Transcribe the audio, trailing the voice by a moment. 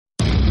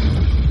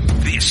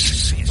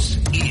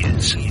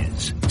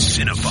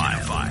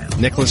Cinephile.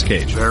 Nicolas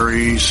Cage.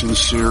 Very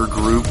sincere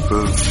group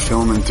of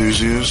film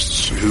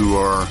enthusiasts who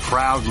are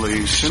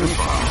proudly cinephiles.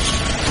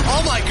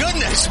 Oh my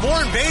goodness,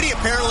 Warren Beatty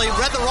apparently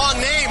read the wrong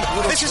name.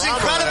 This is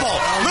incredible.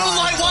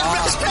 Moonlight won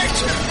Best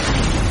Picture.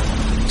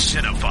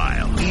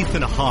 Cinephile.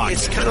 Ethan Hawke.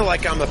 It's kind of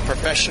like I'm a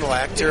professional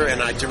actor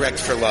and I direct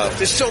for love.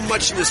 There's so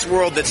much in this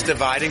world that's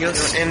dividing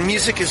us, and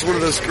music is one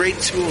of those great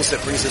tools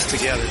that brings us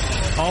together.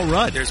 Paul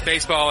Rudd. There's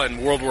baseball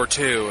and World War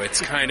II.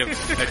 It's kind of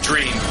a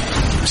dream.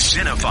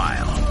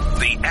 Cinephile,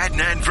 the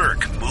Adnan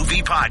Virk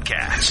movie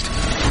podcast.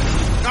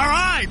 All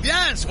right,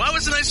 yes. Why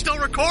wasn't I still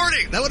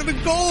recording? That would have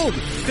been gold.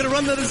 Could have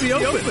run that as the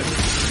open.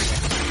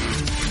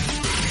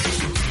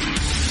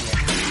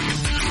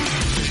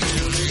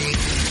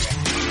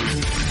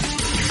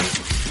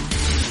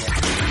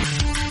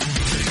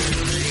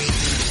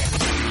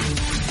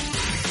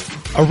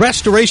 A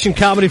restoration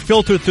comedy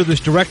filtered through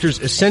this director's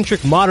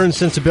eccentric modern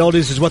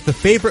sensibilities is what The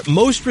Favorite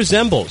most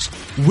resembles.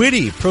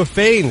 Witty,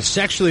 profane,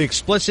 sexually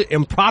explicit,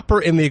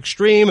 improper in the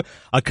extreme,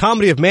 a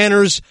comedy of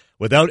manners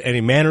without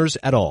any manners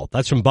at all.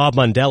 That's from Bob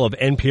Mundell of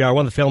NPR.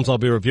 One of the films I'll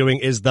be reviewing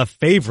is The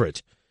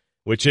Favorite,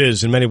 which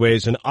is in many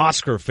ways an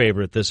Oscar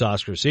favorite this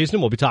Oscar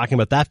season. We'll be talking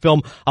about that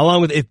film along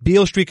with If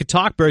Beale Street Could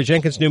Talk, Barry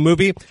Jenkins' new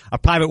movie, A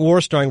Private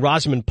War starring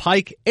Rosamund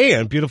Pike,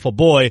 and Beautiful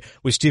Boy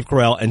with Steve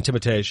Carell and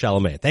Timothée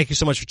Chalamet. Thank you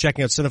so much for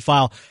checking out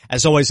Cinephile,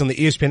 as always, on the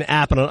ESPN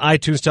app and on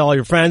iTunes. Tell all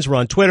your friends. We're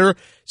on Twitter,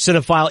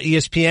 Cinephile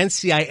ESPN,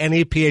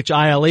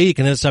 CINEPHILE. You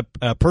can hit us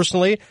up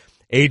personally.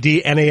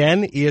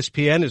 ADNAN,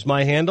 ESPN is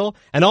my handle.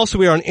 And also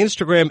we are on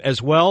Instagram as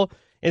well.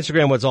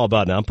 Instagram, what it's all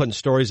about now. I'm putting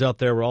stories out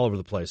there. We're all over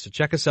the place. So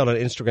check us out on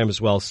Instagram as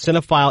well.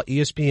 Cinephile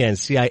ESPN,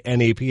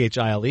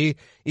 CINEPHILE,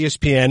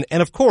 ESPN.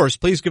 And of course,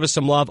 please give us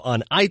some love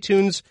on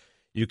iTunes.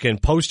 You can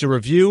post a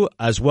review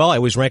as well. I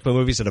always rank my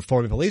movies at a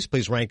 4 police.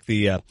 Please rank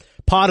the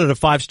pod at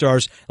 5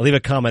 stars and leave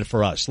a comment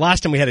for us.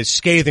 Last time we had a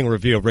scathing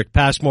review of Rick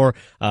Passmore.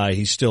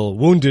 He's still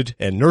wounded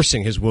and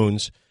nursing his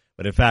wounds.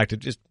 But in fact, it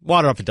just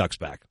water off a duck's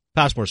back.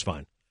 Passmore's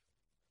fine.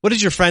 What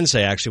did your friend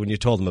say, actually, when you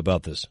told him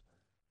about this?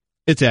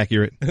 It's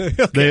accurate.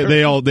 Okay.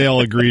 They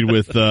all agreed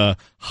with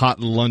Hot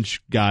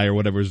Lunch Guy or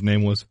whatever his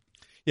name was.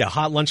 Yeah,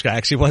 Hot Lunch Guy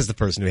actually was the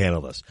person who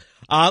handled this.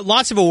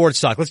 Lots of awards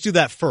talk. Let's do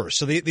that first.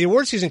 So the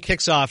award season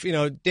kicks off. You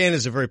know, Dan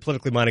is a very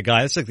politically minded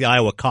guy. It's like the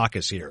Iowa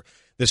caucus here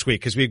this week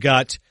because we've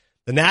got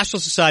the National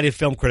Society of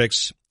Film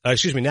Critics,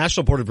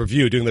 National Board of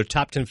Review doing their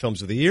top 10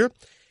 films of the year.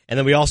 And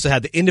then we also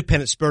had the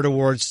Independent Spirit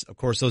Awards. Of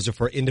course, those are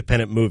for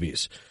independent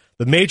movies.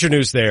 The major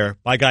news there,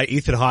 my guy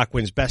Ethan Hawke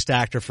wins Best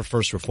Actor for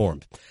First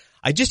Reformed.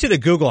 I just did a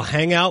Google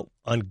Hangout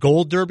on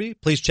Gold Derby.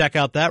 Please check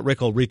out that.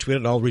 Rick will retweet it,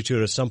 and I'll retweet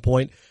it at some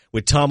point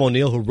with Tom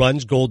O'Neill, who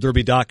runs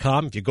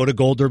GoldDerby.com. If you go to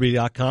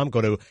GoldDerby.com,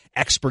 go to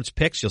Experts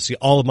Picks, you'll see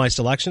all of my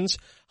selections.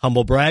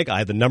 Humble brag, I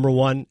had the number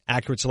 1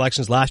 accurate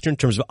selections last year in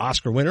terms of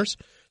Oscar winners.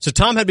 So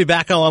Tom had me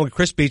back on along with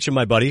Chris Beecham,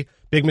 my buddy,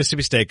 big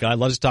Mississippi State guy,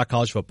 loves to talk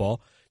college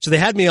football. So they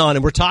had me on,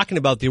 and we're talking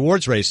about the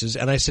awards races,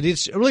 and I said,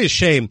 it's really a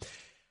shame.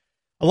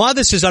 A lot of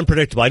this is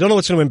unpredictable. I don't know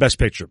what's going to win Best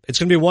Picture. It's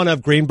going to be one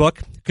of Green Book.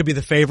 It could be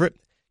The Favorite.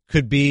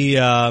 Could be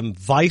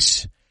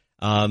Vice.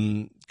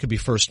 Could be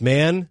First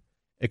Man.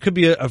 It could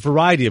be a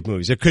variety of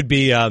movies. It could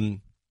be A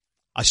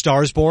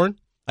Star is Born.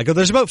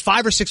 There's about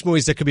 5 or 6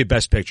 movies that could be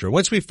Best Picture.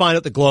 Once we find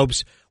out the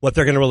Globes, what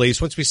they're going to release,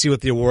 once we see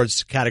what the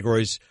awards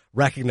categories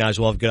recognize,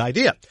 we'll have a good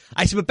idea.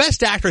 I said, but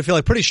Best Actor, I feel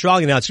like pretty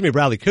strongly now, it's going to be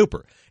Bradley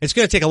Cooper. It's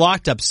going to take a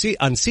locked up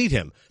unseat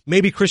him.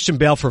 Maybe Christian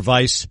Bale for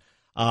Vice,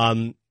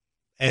 and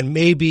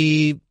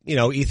maybe,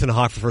 Ethan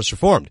Hawke for First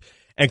Reformed.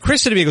 And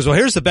Chris said to me, he goes, well,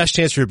 here's the best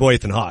chance for your boy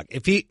Ethan Hawke.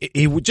 If he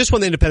just won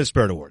the Independent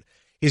Spirit Award.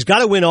 He's got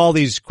to win all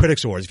these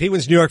critics awards. If he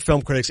wins New York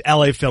Film Critics,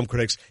 LA Film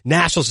Critics,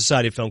 National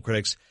Society of Film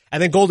Critics,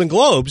 and then Golden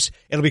Globes,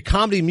 it'll be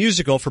comedy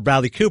musical for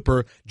Bradley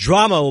Cooper.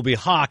 Drama will be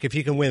Hawke. If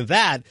he can win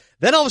that,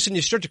 then all of a sudden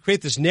you start to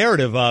create this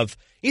narrative of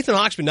Ethan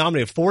Hawke's been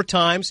nominated 4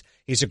 times.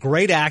 He's a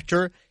great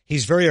actor.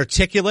 He's very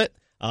articulate.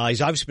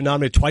 He's obviously been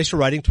nominated twice for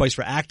writing, twice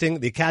for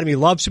acting. The Academy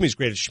loves him. He's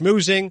great at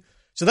schmoozing.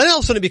 So then all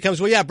of a sudden it becomes,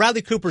 well, yeah,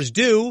 Bradley Cooper's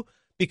due.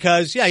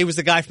 Because, yeah, he was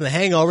the guy from The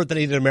Hangover, then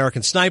he did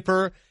American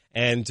Sniper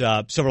and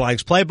Silver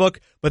Linings Playbook,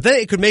 but then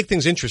it could make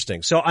things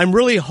interesting. So I'm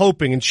really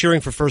hoping and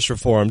cheering for First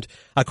Reformed.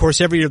 Of course,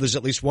 every year there's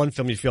at least one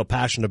film you feel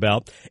passionate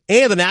about.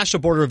 And the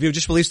National Board of Review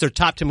just released their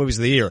top 10 movies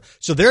of the year.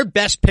 So their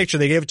Best Picture,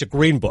 they gave it to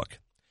Green Book.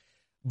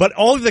 But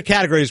all of the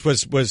categories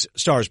was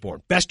Star is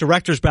Born. Best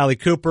Director is Bradley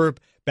Cooper.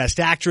 Best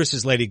Actress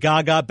is Lady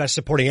Gaga. Best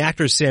Supporting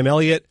Actor is Sam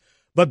Elliott.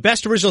 But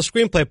Best Original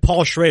Screenplay,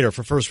 Paul Schrader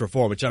for First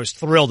Reformed, which I was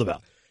thrilled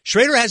about.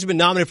 Schrader hasn't been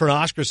nominated for an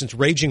Oscar since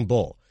Raging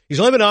Bull.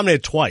 He's only been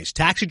nominated twice,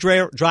 Taxi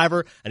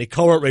Driver, and he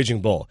co-wrote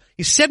Raging Bull.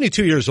 He's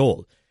 72 years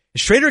old. If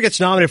Schrader gets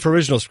nominated for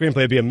original screenplay,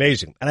 it'd be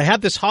amazing. And I have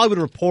this Hollywood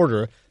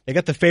Reporter. They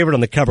got The Favorite on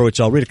the cover,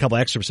 which I'll read a couple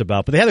excerpts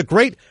about. But they had a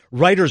great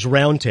writers'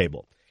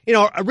 roundtable.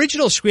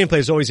 Original screenplay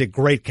is always a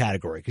great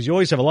category because you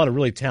always have a lot of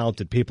really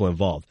talented people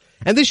involved.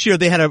 And this year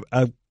they had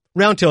a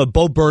roundtable of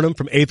Bo Burnham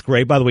from 8th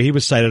grade. By the way, he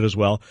was cited as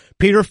well.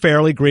 Peter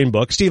Farrelly, Green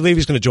Book. Steve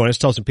Levy's going to join us,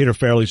 tell some Peter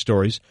Farrelly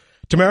stories.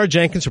 Tamara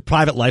Jenkins for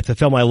Private Life, the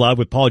film I love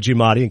with Paul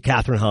Giamatti and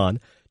Catherine Hahn.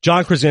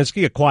 John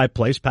Krasinski, A Quiet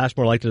Place,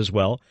 Passmore liked it as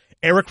well.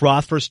 Eric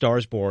Roth for A Star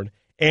is Born,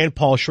 and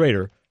Paul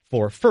Schrader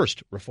for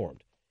First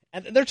Reformed.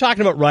 And they're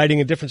talking about writing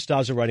and different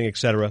styles of writing,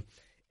 etc.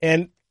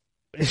 And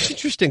it's an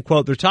interesting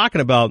quote. They're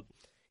talking about,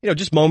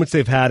 just moments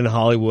they've had in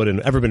Hollywood and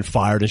ever been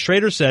fired. And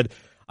Schrader said,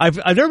 I've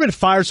never been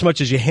fired so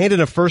much as you hand in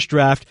a first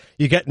draft,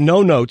 you get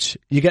no notes,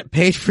 you get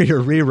paid for your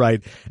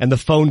rewrite, and the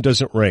phone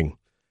doesn't ring.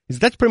 He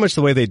said, that's pretty much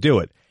the way they do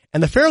it.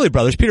 And the Farrelly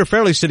brothers, Peter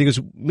Farrelly said, he goes,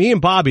 me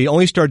and Bobby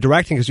only started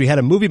directing because we had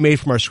a movie made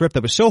from our script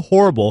that was so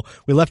horrible,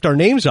 we left our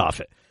names off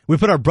it. We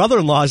put our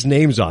brother-in-law's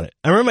names on it.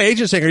 I remember my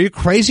agent saying, are you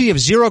crazy? You have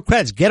 0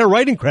 credits. Get a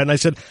writing credit. And I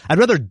said, I'd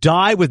rather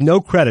die with no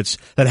credits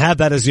than have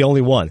that as the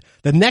only one.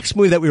 The next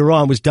movie that we were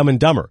on was Dumb and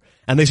Dumber.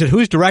 And they said,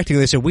 who's directing?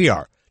 And they said, we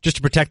are, just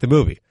to protect the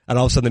movie. And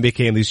all of a sudden they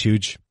became these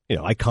huge,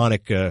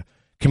 iconic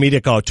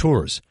comedic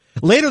auteurs.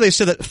 Later they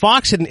said that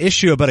Fox had an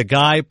issue about a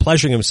guy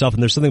pleasuring himself,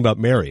 and there's something about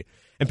Mary.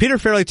 And Peter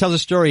Farrelly tells a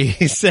story.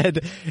 He said,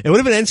 it would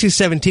have been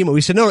NC-17, but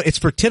we said, no, it's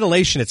for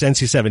titillation, it's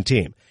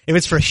NC-17. If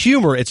it's for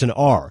humor, it's an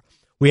R.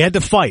 We had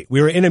to fight.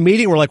 We were in a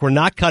meeting. We're like, we're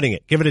not cutting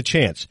it. Give it a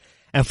chance.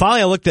 And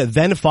finally, I looked at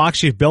then Fox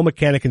chief Bill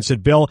Mechanic and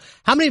said, Bill,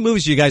 how many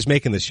movies are you guys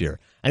making this year?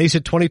 And he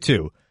said,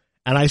 22.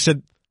 And I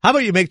said, how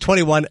about you make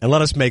 21 and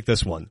let us make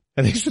this one?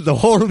 And he said, the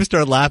whole room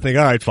started laughing.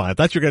 All right, fine. I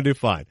thought you were going to do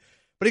fine.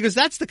 But he goes,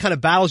 that's the kind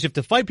of battles you have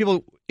to fight.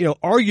 People,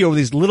 argue over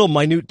these little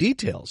minute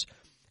details.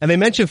 And they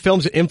mentioned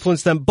films that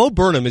influenced them. Bo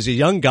Burnham is a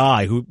young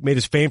guy who made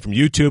his fame from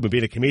YouTube and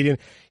being a comedian.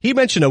 He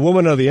mentioned A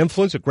Woman Under the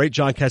Influence, a great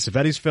John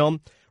Cassavetes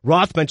film.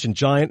 Roth mentioned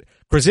Giant.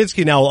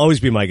 Krasinski now will always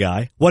be my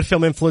guy. What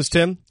film influenced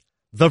him?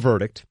 The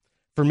Verdict.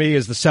 For me,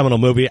 is the seminal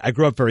movie. I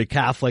grew up very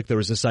Catholic. There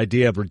was this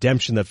idea of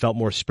redemption that felt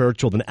more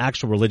spiritual than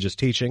actual religious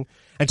teaching.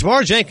 And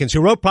Tamara Jenkins, who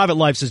wrote Private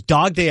Life, says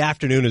Dog Day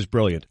Afternoon is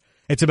brilliant.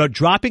 It's about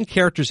dropping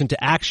characters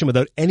into action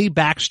without any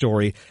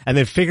backstory and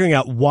then figuring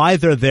out why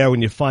they're there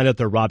when you find out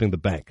they're robbing the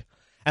bank.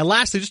 And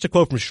lastly, just a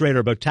quote from Schrader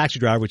about Taxi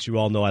Driver, which you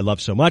all know I love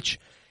so much.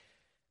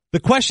 The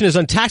question is,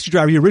 on Taxi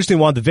Driver, you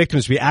originally wanted the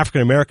victims to be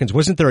African Americans.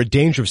 Wasn't there a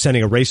danger of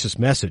sending a racist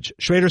message?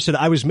 Schrader said,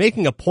 I was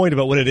making a point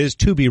about what it is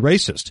to be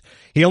racist.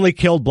 He only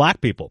killed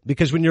black people.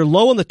 Because when you're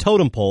low on the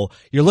totem pole,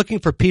 you're looking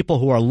for people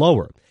who are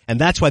lower.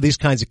 And that's why these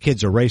kinds of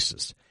kids are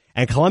racist.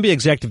 And Columbia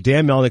executive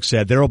Dan Melnick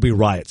said, there will be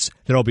riots.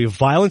 There will be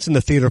violence in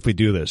the theater if we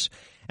do this.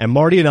 And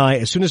Marty and I,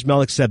 as soon as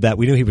Melnick said that,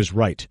 we knew he was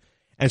right.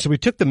 And so we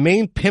took the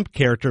main pimp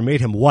character,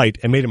 made him white,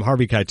 and made him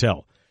Harvey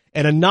Keitel.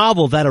 In a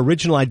novel, that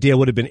original idea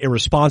would have been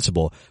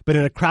irresponsible, but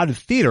in a crowded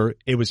theater,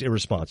 it was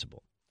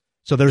irresponsible.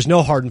 So there's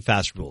no hard and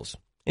fast rules.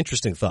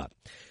 Interesting thought.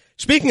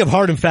 Speaking of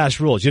hard and fast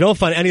rules, you don't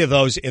find any of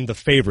those in The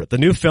Favorite, the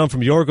new film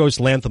from Yorgos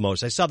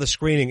Lanthimos. I saw the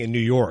screening in New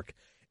York,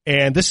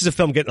 and this is a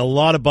film getting a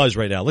lot of buzz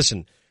right now.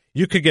 Listen,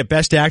 you could get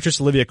Best Actress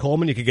Olivia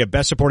Colman, you could get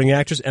Best Supporting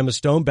Actress Emma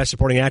Stone, Best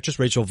Supporting Actress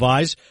Rachel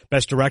Weisz,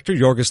 Best Director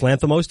Yorgos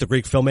Lanthimos, the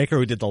Greek filmmaker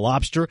who did The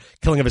Lobster,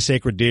 Killing of a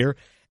Sacred Deer,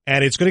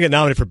 and it's going to get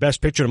nominated for Best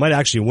Picture and it might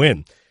actually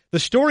win. The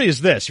story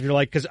is this, if you're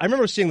like, because I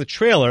remember seeing the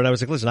trailer and I was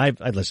like, listen,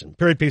 I listen,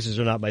 period pieces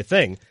are not my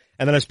thing.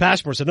 And then as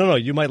Passmore said, no,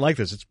 you might like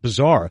this. It's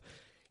bizarre.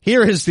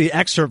 Here is the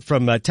excerpt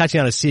from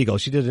Tatiana Siegel.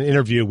 She did an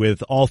interview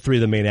with all three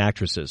of the main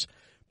actresses.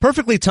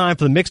 Perfectly timed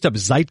for the mixed-up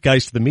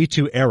zeitgeist of the Me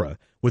Too era,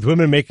 with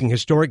women making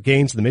historic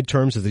gains in the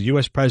midterms as the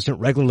U.S. president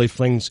regularly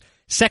flings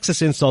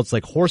sexist insults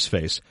like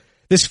horseface.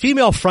 This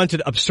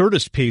female-fronted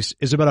absurdist piece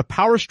is about a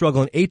power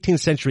struggle in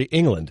 18th century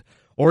England,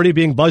 already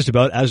being buzzed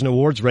about as an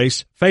awards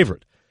race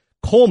favorite.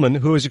 Coleman,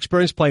 who has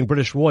experience playing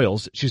British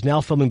royals, she's now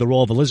filming the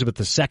role of Elizabeth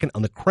II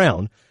on The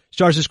Crown,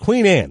 stars as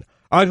Queen Anne,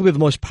 arguably the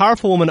most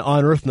powerful woman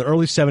on earth in the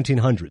early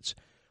 1700s.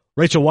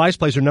 Rachel Weisz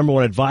plays her number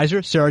one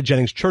advisor, Sarah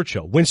Jennings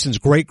Churchill, Winston's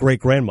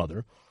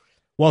great-great-grandmother,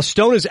 while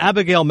Stone is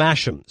Abigail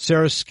Masham,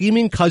 Sarah's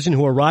scheming cousin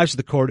who arrives at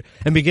the court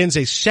and begins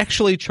a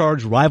sexually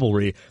charged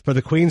rivalry for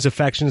the Queen's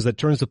affections that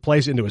turns the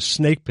place into a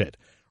snake pit.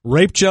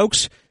 Rape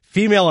jokes,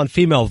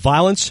 female-on-female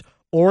violence,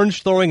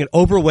 orange throwing, and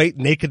overweight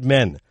naked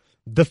men.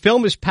 The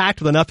film is packed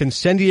with enough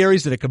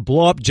incendiaries that it could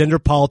blow up gender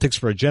politics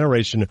for a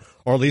generation,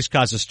 or at least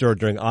cause a stir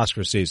during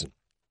Oscar season.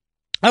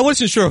 I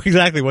wasn't sure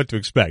exactly what to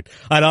expect.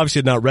 I'd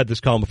obviously not read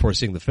this column before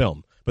seeing the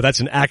film, but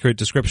that's an accurate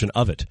description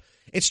of it.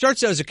 It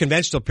starts out as a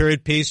conventional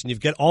period piece, and you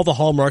get all the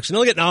hallmarks, and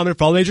it'll get nominated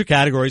for all major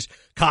categories,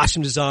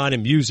 costume design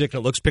and music,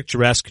 and it looks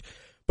picturesque.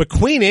 But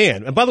Queen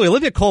Anne, and by the way,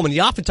 Olivia Colman,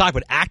 you often talk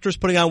about actors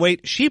putting on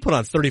weight. She put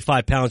on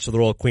 35 pounds for the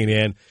role of Queen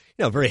Anne.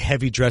 You know, very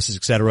heavy dresses,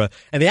 etc.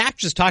 And the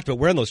actress talked about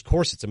wearing those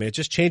corsets. I mean, it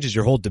just changes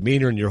your whole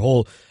demeanor and your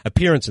whole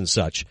appearance and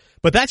such.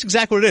 But that's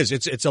exactly what it is.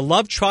 It's a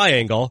love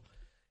triangle,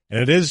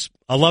 and it is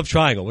a love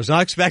triangle. I was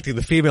not expecting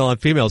the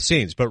female-on-female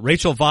scenes, but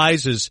Rachel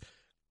Weisz is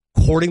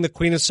courting the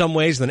Queen in some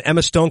ways, and then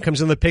Emma Stone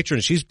comes in the picture,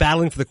 and she's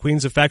battling for the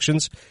Queen's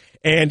affections.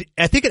 And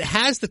I think it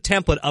has the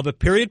template of a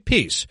period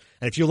piece.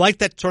 And if you like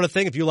that sort of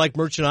thing, if you like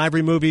Merchant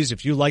Ivory movies,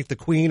 if you like The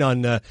Queen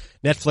on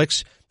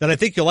Netflix, then I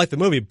think you'll like the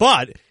movie.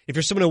 But if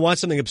you're someone who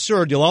wants something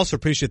absurd, you'll also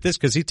appreciate this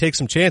because he takes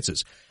some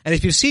chances. And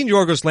if you've seen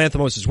Yorgos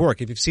Lanthimos'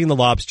 work, if you've seen The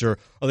Lobster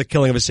or The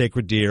Killing of a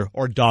Sacred Deer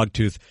or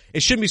Dogtooth,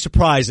 it shouldn't be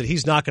surprised that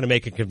he's not going to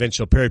make a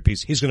conventional period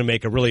piece. He's going to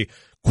make a really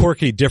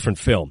quirky, different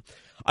film.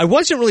 I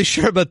wasn't really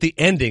sure about the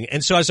ending.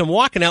 And so as I'm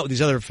walking out with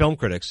these other film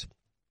critics,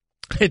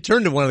 I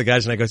turned to one of the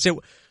guys and I go, say,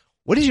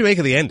 what did you make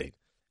of the ending?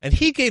 And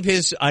he gave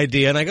his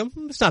idea, and I go,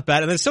 it's not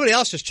bad. And then somebody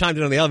else just chimed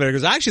in on the elevator and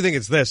goes, I actually think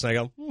it's this. And I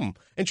go,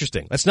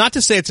 interesting. That's not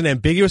to say it's an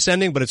ambiguous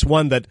ending, but it's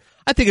one that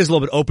I think is a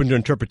little bit open to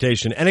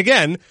interpretation. And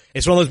again,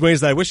 it's one of those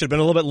movies that I wish had been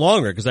a little bit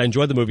longer because I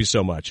enjoyed the movie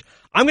so much.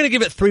 I'm going to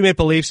give it 3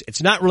 Maple Leafs.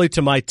 It's not really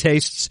to my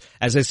tastes.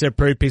 As I said,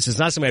 period piece. It's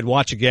not something I'd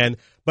watch again.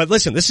 But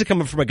listen, this is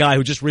coming from a guy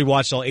who just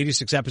rewatched all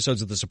 86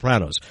 episodes of The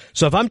Sopranos.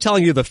 So if I'm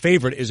telling you The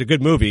Favorite is a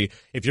good movie,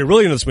 if you're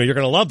really into this movie, you're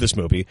going to love this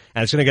movie,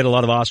 and it's going to get a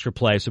lot of Oscar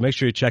play. So make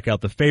sure you check out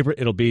The Favorite.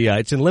 It'll be,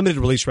 it's in limited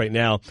release right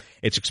now.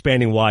 It's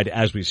expanding wide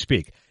as we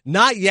speak.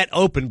 Not yet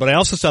open, but I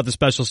also saw the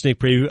special sneak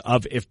preview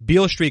of If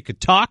Beale Street Could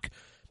Talk.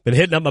 Been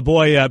hitting up my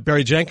boy,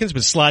 Barry Jenkins,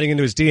 been sliding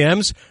into his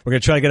DMs. We're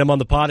going to try to get him on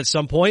the pod at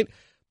some point.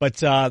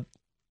 But,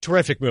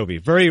 terrific movie.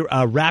 Very,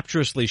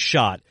 rapturously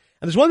shot.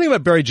 And there's one thing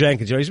about Barry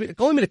Jenkins. You know, he's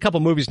only made a couple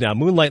movies now.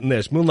 Moonlight and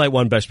this. Moonlight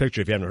won Best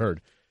Picture, if you haven't heard.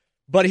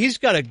 But he's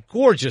got a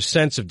gorgeous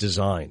sense of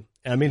design.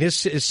 I mean, his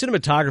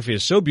cinematography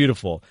is so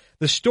beautiful.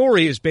 The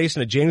story is based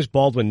on a James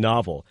Baldwin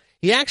novel.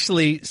 He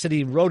actually said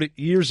he wrote it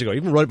years ago,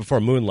 even wrote it before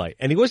Moonlight.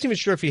 And he wasn't even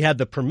sure if he had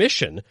the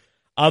permission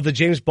of the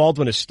James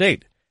Baldwin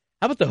estate.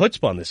 How about the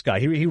chutzpah on this guy?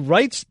 He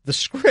writes the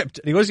script,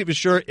 and he wasn't even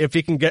sure if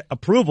he can get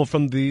approval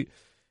from the,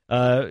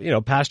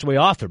 passed away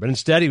author. But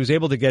instead, he was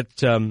able to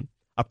get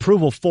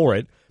approval for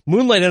it.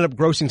 Moonlight ended up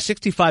grossing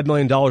 $65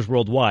 million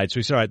worldwide.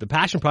 So he said, all right, the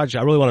passion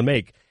project I really want to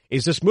make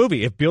is this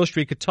movie, If Beale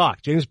Street Could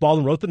Talk. James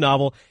Baldwin wrote the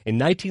novel in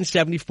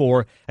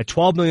 1974, a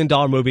 $12 million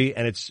movie,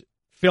 and it's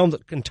filmed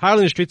entirely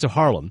in the streets of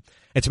Harlem.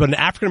 It's about an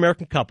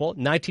African-American couple,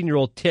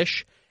 19-year-old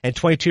Tish and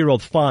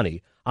 22-year-old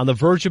Fonnie, on the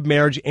verge of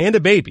marriage and a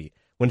baby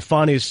when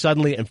Fonnie is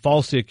suddenly and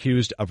falsely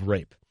accused of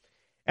rape.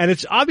 And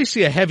it's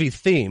obviously a heavy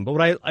theme, but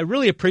what I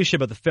really appreciate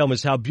about the film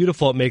is how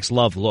beautiful it makes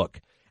love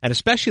look. And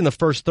especially in the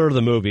first third of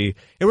the movie,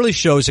 it really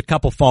shows a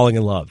couple falling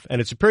in love. And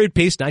it's a period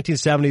piece,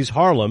 1970s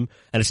Harlem,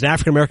 and it's an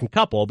African-American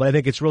couple, but I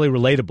think it's really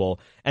relatable.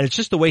 And it's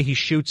just the way he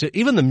shoots it,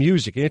 even the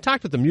music. And he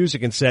talked about the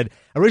music and said,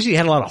 originally he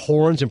had a lot of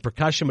horns and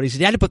percussion, but he said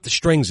he had to put the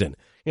strings in.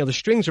 You know, the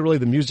strings are really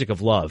the music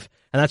of love,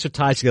 and that's what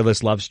ties together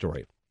this love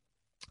story.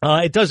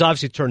 It does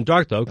obviously turn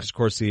dark, though, because, of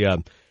course,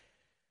 the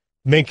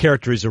main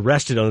character is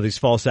arrested under these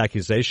false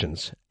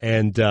accusations,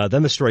 and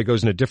then the story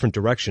goes in a different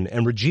direction,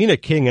 and Regina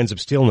King ends up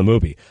stealing the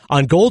movie.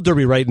 On Gold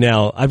Derby right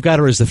now, I've got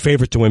her as the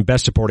favorite to win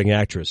Best Supporting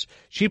Actress.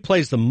 She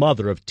plays the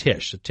mother of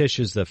Tish. So Tish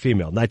is the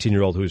female,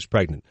 19-year-old who's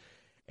pregnant.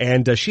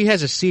 And she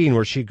has a scene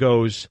where she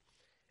goes,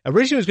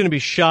 originally it was going to be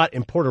shot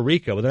in Puerto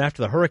Rico, but then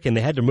after the hurricane,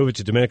 they had to move it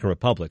to Dominican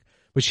Republic.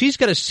 But she's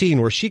got a scene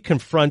where she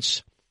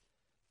confronts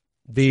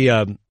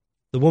the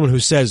woman who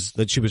says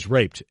that she was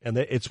raped. And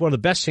it's one of the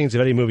best scenes of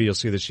any movie you'll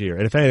see this year.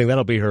 And if anything,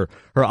 that'll be her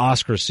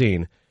Oscar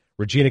scene.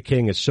 Regina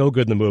King is so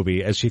good in the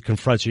movie as she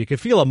confronts her. You can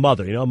feel a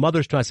mother. You know, a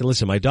mother's trying to say,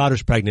 listen, my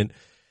daughter's pregnant.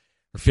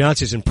 Her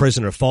fiance's in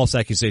prison or false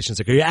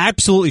accusations. Like, are you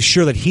absolutely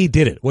sure that he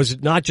did it? Was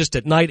it not just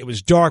at night? It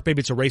was dark.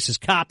 Maybe it's a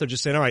racist cop. They're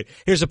just saying, all right,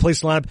 here's a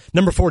police lineup.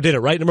 Number 4 did it,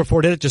 right? Number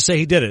 4 did it. Just say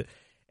he did it.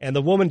 And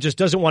the woman just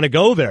doesn't want to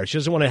go there. She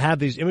doesn't want to have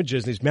these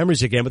images, these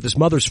memories again. But this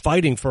mother's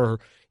fighting for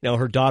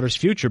her daughter's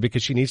future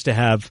because she needs to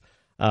have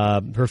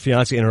her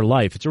fiance in her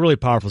life. It's a really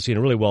powerful scene,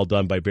 really well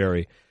done by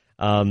Barry.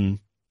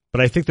 But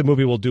I think the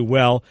movie will do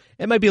well.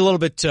 It might be a little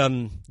bit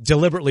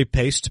deliberately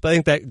paced, but I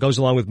think that goes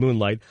along with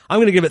Moonlight. I'm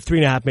going to give it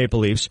 3.5 Maple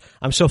Leafs.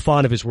 I'm so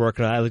fond of his work,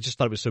 and I just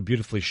thought it was so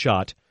beautifully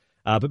shot.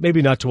 But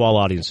maybe not to all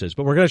audiences.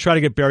 But we're going to try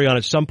to get Barry on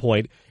at some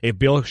point. If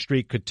Beale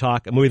Street Could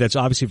Talk, a movie that's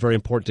obviously very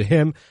important to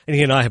him, and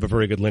he and I have a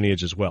very good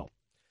lineage as well.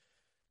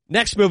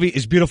 Next movie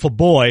is Beautiful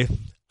Boy,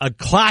 a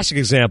classic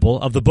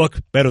example of the book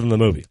better than the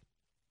movie.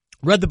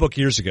 Read the book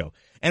years ago.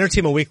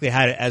 Entertainment Weekly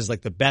had it as like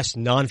the best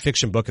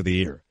nonfiction book of the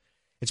year.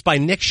 It's by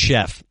Nick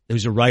Sheff,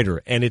 who's a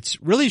writer, and it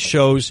really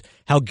shows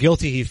how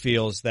guilty he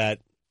feels that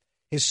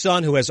his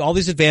son, who has all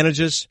these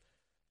advantages,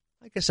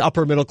 I guess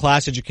upper middle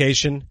class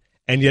education,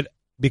 and yet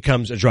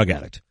becomes a drug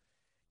addict.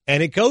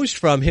 And it goes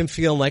from him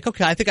feeling like,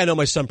 okay, I think I know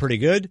my son pretty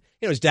good.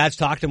 You know, his dad's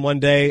talked to him one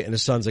day, and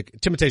his son's like,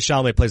 Timothée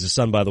Chalamet plays his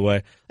son, by the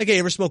way. Like, hey, you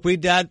ever smoke weed,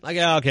 Dad? Like,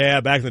 yeah, okay,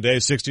 yeah, back in the day,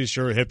 60s,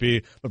 sure,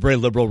 hippie, a very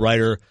liberal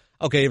writer.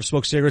 Okay, you ever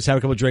smoke cigarettes, have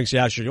a couple of drinks?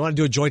 Yeah, sure. You want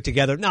to do a joint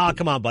together? No,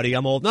 come on, buddy,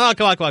 I'm old. No,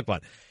 come on.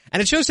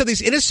 And it shows how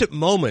these innocent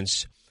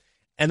moments,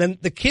 and then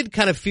the kid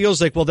kind of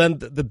feels like, well, then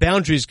the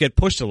boundaries get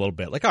pushed a little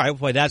bit. Like, all right, well,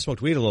 my dad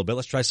smoked weed a little bit.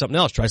 Let's try something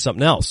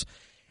else.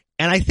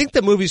 And I think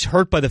the movie's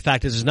hurt by the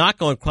fact that it's not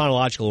going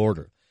chronological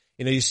order.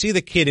 You know, you see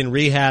the kid in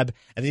rehab,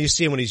 and then you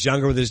see him when he's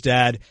younger with his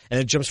dad, and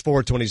then it jumps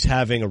forward to when he's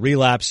having a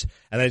relapse,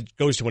 and then it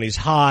goes to when he's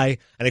high,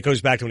 and it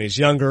goes back to when he's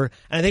younger.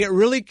 And I think it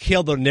really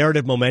killed the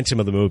narrative momentum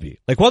of the movie.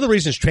 Like, one of the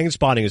reasons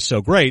Trainspotting is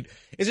so great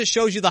is it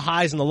shows you the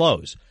highs and the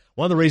lows.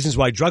 One of the reasons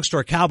why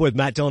Drugstore Cowboy with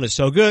Matt Dillon is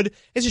so good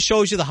is it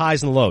shows you the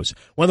highs and the lows.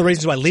 One of the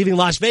reasons why Leaving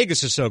Las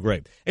Vegas is so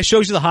great, it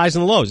shows you the highs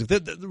and the lows.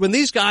 When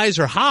these guys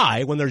are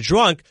high, when they're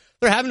drunk,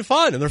 they're having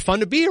fun, and they're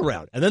fun to be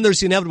around. And then there's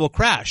the inevitable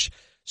crash.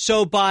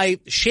 So by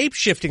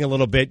shape-shifting a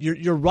little bit,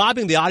 you're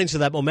robbing the audience of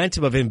that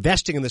momentum of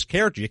investing in this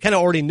character. You kind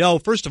of already know,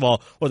 first of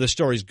all, where the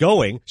story's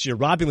going, so you're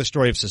robbing the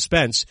story of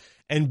suspense.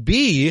 And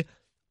B,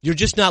 you're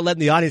just not letting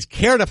the audience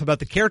care enough about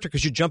the character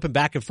because you're jumping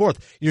back and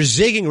forth. You're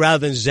zigging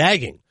rather than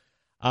zagging.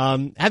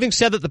 Having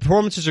said that the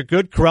performances are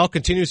good, Carell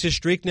continues his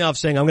streak now of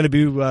saying, I'm going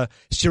to be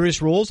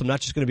serious roles. I'm not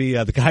just going to be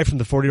the guy from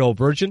the 40-Year-Old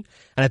Virgin.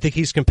 And I think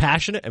he's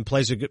compassionate and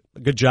plays a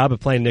good job of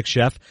playing Nick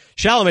Sheff.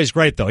 Chalamet's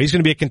great, though. He's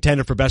going to be a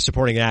contender for Best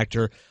Supporting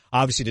Actor.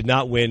 Obviously did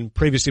not win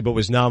previously, but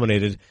was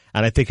nominated.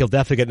 And I think he'll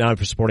definitely get nominated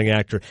for Supporting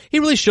Actor. He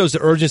really shows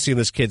the urgency in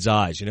this kid's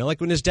eyes. You know,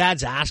 like when his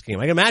dad's asking him.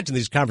 I can imagine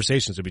these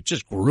conversations would be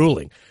just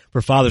grueling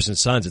for fathers and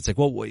sons. It's like,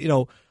 well, you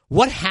know,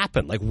 what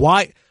happened? Like,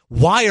 why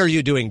are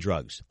you doing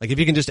drugs? Like, if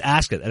you can just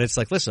ask it. And it's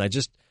like, listen,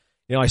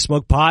 I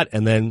smoke pot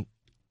and then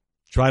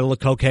try a little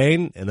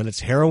cocaine and then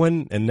it's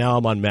heroin and now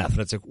I'm on meth. And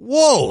it's like,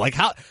 whoa, like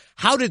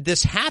how did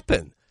this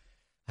happen?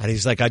 And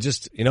he's like,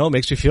 it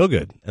makes me feel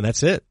good. And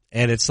that's it.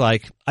 And it's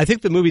like, I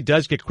think the movie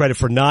does get credit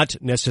for not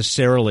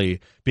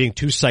necessarily being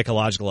too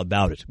psychological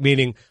about it,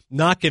 meaning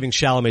not giving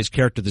Chalamet's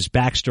character this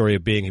backstory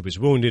of being he was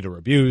wounded or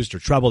abused or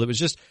troubled. It was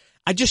just,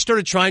 I just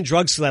started trying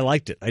drugs because I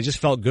liked it. I just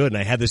felt good, and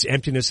I had this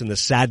emptiness and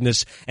this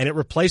sadness, and it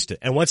replaced it.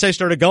 And once I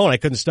started going, I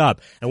couldn't stop.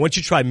 And once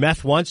you try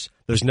meth once,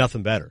 there's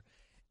nothing better.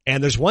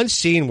 And there's one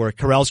scene where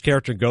Carell's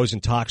character goes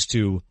and talks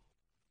to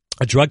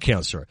a drug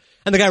counselor,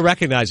 and the guy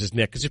recognizes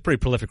Nick because he's a pretty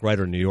prolific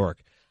writer in New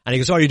York. And he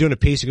goes, "Oh, are you doing a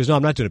piece?" He goes, "No,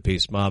 I'm not doing a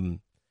piece,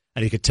 Mom."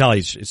 And he could tell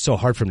it's so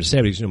hard for him to say,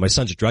 but he's, my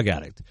son's a drug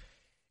addict,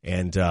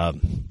 and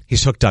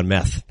he's hooked on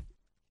meth,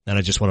 and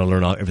I just want to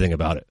learn everything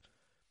about it.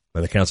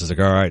 And the counselor's like,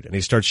 all right. And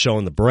he starts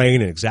showing the brain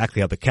and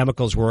exactly how the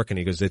chemicals work. And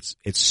he goes, it's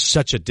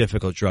such a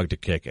difficult drug to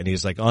kick. And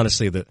he's like,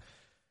 honestly, the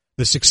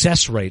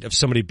success rate of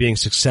somebody being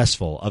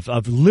successful,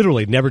 of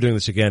literally never doing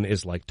this again,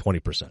 is like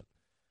 20%.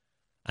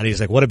 And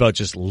he's like, what about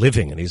just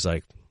living? And he's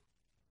like,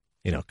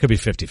 it could be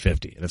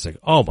 50-50. And it's like,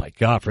 oh my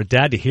God, for a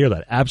dad to hear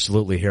that,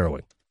 absolutely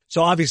harrowing.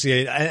 So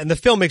obviously, and the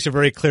film makes a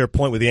very clear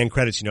point with the end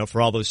credits,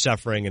 for all those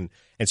suffering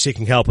and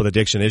seeking help with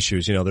addiction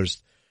issues,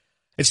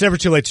 it's never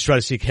too late to try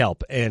to seek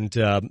help. And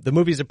the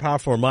movie is a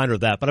powerful reminder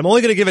of that. But I'm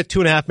only going to give it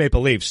 2.5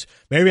 Maple Leafs.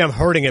 Maybe I'm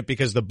hurting it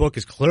because the book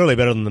is clearly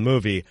better than the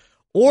movie,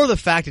 or the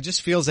fact it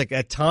just feels like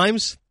at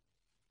times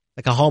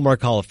like a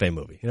Hallmark Hall of Fame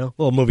movie,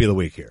 little movie of the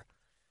week here.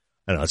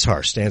 I know, it's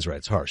harsh. Stan's right,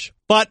 it's harsh.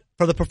 But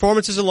for the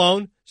performances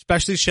alone,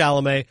 especially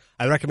Chalamet,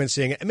 I recommend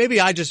seeing it. And maybe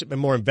I just am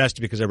more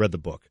invested because I read the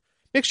book.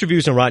 Mixed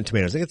reviews on Rotten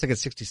Tomatoes. I think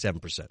it's like a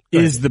 67%.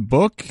 Is the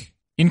book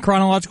in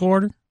chronological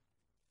order?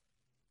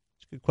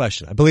 It's a good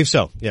question. I believe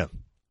so, yeah.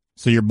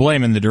 So you're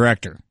blaming the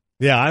director?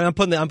 Yeah, I'm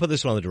putting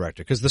this one on the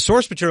director because the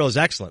source material is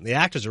excellent. The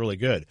actors are really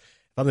good. If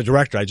I'm the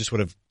director, I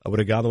would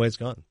have gone the way it's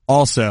gone.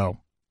 Also,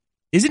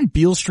 isn't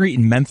Beale Street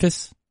in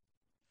Memphis?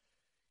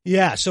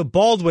 Yeah, so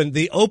Baldwin,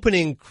 the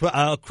opening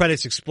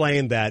credits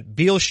explain that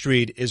Beale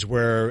Street is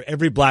where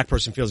every black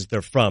person feels that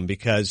they're from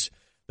because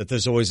that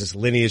there's always this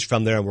lineage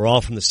from there and we're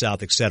all from the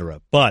South,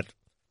 etc. But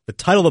the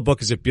title of the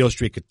book is If Beale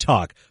Street Could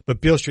Talk, but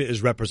Beale Street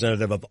is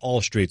representative of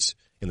all streets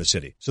in the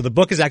city. So the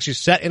book is actually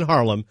set in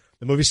Harlem.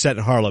 The movie's set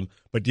in Harlem.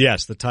 But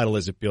yes, the title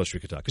is If Beale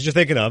Street Could Talk. Because you're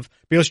thinking of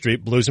Beale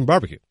Street, Blues and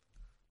Barbecue.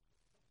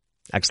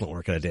 Excellent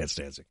work out of Dan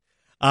Stanzik.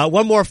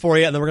 One more for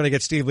you, and then we're going to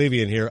get Steve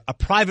Levy in here. A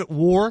Private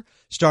War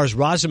stars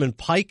Rosamund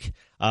Pike.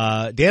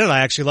 Dan and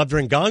I actually loved her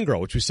in Gone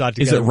Girl, which we saw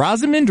together. Is it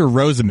Rosamund or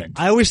Rosamund?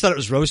 I always thought it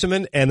was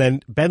Rosamund. And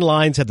then Ben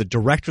Lyons had the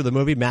director of the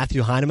movie,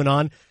 Matthew Heineman,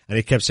 on, and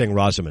he kept saying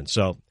Rosamund.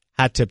 So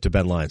hat tip to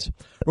Ben Lyons.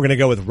 We're going to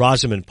go with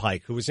Rosamund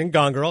Pike, who was in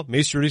Gone Girl.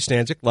 Me, Rudy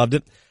Stanzik, loved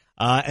it.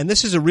 And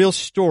this is a real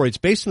story. It's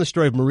based on the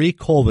story of Marie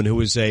Colvin, who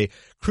was a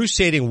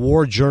crusading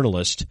war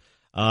journalist,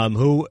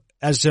 who,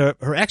 as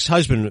her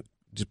ex-husband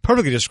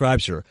perfectly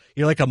describes her,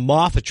 like a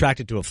moth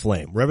attracted to a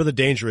flame. Wherever the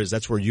danger is,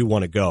 that's where you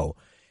want to go.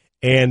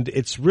 And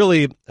it's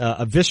really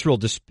a visceral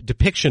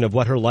depiction of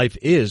what her life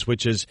is,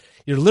 which is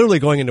you're literally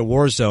going into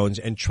war zones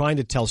and trying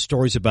to tell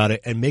stories about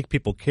it and make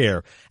people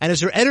care. And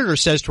as her editor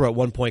says to her at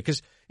one point,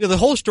 because the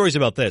whole story's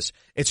about this.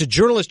 It's a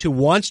journalist who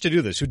wants to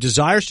do this, who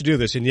desires to do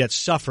this, and yet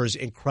suffers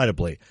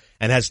incredibly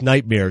and has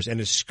nightmares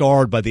and is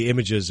scarred by the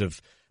images of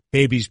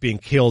babies being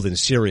killed in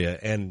Syria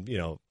and,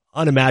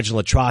 unimaginable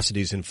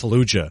atrocities in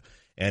Fallujah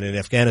and in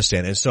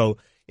Afghanistan. And so,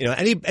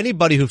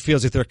 anybody who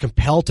feels like they're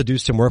compelled to do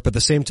some work, but at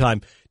the same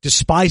time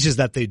despises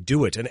that they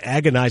do it and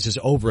agonizes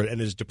over it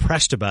and is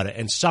depressed about it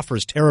and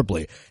suffers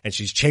terribly. And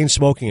she's chain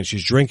smoking and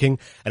she's drinking.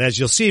 And as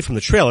you'll see from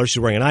the trailer,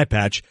 she's wearing an eye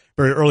patch.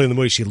 Very early in the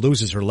movie, she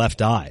loses her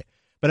left eye.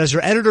 But as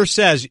her editor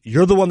says,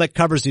 you're the one that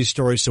covers these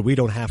stories, so we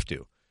don't have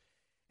to.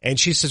 And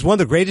she says one of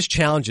the greatest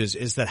challenges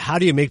is that how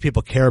do you make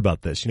people care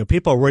about this?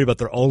 People are worried about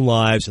their own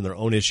lives and their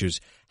own issues.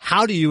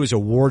 How do you as a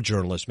war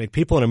journalist make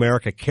people in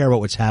America care about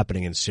what's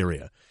happening in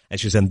Syria? And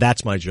she said,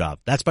 that's my job.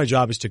 That's my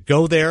job, is to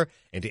go there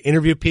and to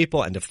interview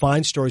people and to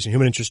find stories and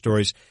human interest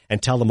stories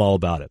and tell them all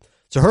about it.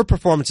 So her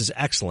performance is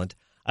excellent.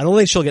 I don't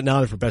think she'll get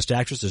nominated for Best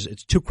Actress.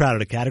 It's too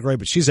crowded a category,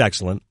 but she's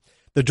excellent.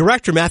 The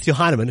director, Matthew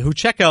Heineman, who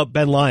check out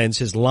Ben Lyons,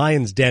 his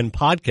Lion's Den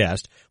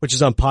podcast, which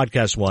is on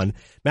Podcast One.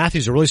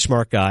 Matthew's a really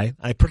smart guy.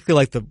 I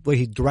particularly like the way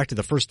he directed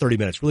the first 30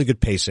 minutes. Really good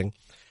pacing.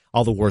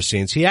 All the war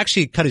scenes. He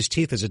actually cut his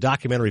teeth as a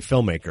documentary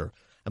filmmaker.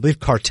 I believe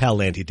Cartel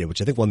Land he did,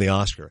 which I think won the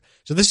Oscar.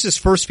 So this is his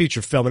first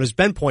feature film. And as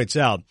Ben points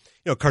out,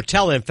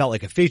 Cartel Land felt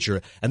like a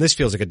feature, and this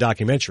feels like a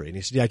documentary. And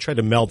he said, I tried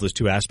to meld those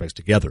two aspects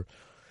together.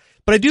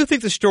 But I do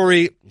think the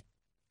story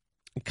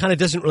kind of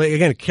doesn't really,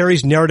 again, it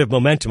carries narrative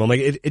momentum. I'm like,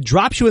 it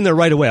drops you in there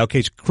right away. Okay,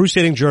 she's a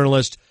crusading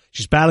journalist.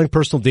 She's battling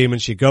personal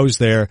demons. She goes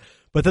there.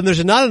 But then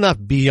there's not enough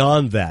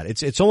beyond that.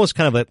 It's almost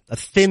kind of a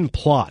thin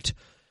plot.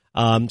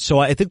 So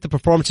I think the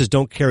performances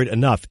don't carry it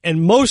enough.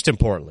 And most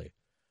importantly,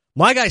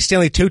 my guy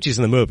Stanley Tucci's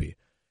in the movie.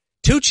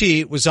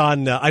 Tucci was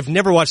on, I've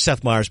never watched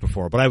Seth Meyers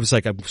before, but I was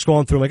like, I'm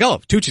scrolling through, I'm like, oh,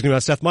 Tucci's going to be on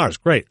Seth Meyers.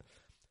 Great.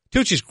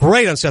 Tucci's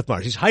great on Seth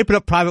Meyers. He's hyping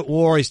up Private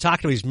War. He's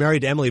talking to, he's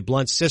married to Emily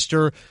Blunt's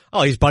sister.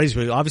 Oh, he's buddies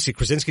with, obviously,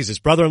 Krasinski's his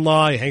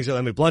brother-in-law. He hangs out with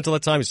Emily Blunt all the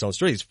time. He's telling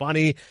stories. He's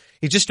funny.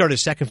 He just started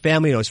his second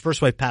family. His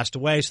first wife passed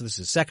away, so this is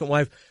his second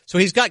wife. So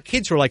he's got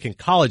kids who are like in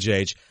college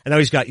age, and now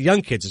he's got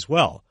young kids as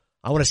well.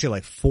 I want to say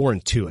like 4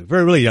 and 2, like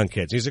very, really young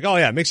kids. He's like, oh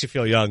yeah, it makes you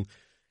feel young.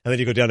 And then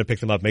you go down and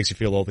pick them up, makes you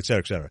feel old, et cetera,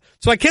 et cetera.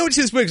 So I can't wait to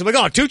see this movie. I'm like,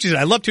 oh, Tucci's,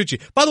 I love Tucci.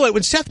 By the way,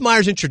 when Seth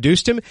Meyers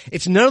introduced him,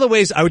 it's none of the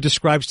ways I would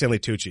describe Stanley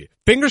Tucci.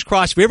 Fingers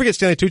crossed, if we ever get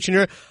Stanley Tucci in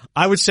here,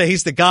 I would say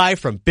he's the guy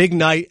from Big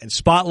Night and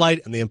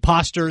Spotlight and The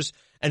Imposters.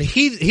 And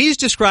he's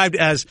described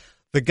as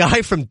the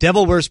guy from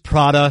Devil Wears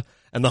Prada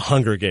and The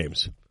Hunger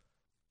Games.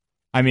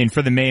 I mean,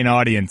 for the main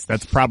audience,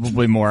 that's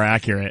probably more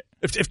accurate.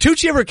 If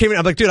Tucci ever came in,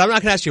 I'm like, dude, I'm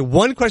not going to ask you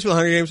one question about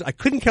The Hunger Games. I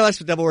couldn't care less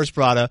for Devil Wears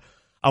Prada.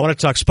 I want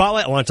to talk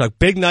Spotlight. I want to talk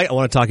Big Night. I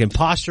want to talk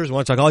Imposters. I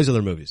want to talk all these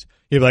other movies.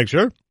 You'd be like,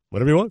 sure,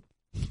 whatever you want.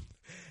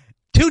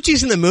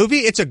 Tucci's in the movie.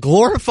 It's a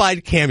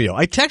glorified cameo.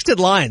 I texted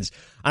Lyons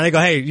and I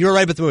go, hey, you were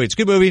right about the movie. It's a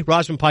good movie.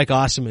 Rosamund Pike,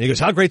 awesome. And he goes,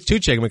 how great's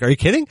Tucci? I'm like, are you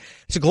kidding?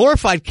 It's a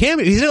glorified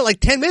cameo. He's in it like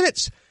 10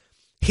 minutes.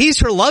 He's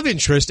her love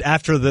interest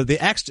after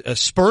the ex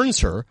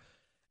spurns her.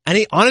 And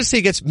he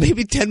honestly gets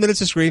maybe 10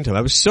 minutes of screen time.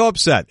 I was so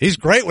upset. He's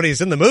great when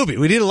he's in the movie.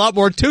 We need a lot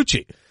more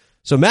Tucci.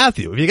 So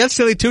Matthew, if you got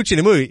Stanley Tucci in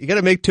a movie, you got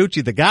to make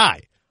Tucci the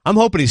guy. I'm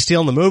hoping he's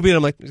stealing the movie, and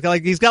I'm like,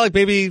 he's got like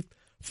maybe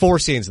 4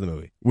 scenes in the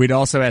movie. We'd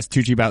also ask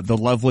Tucci about The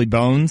Lovely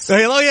Bones. Oh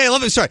yeah, I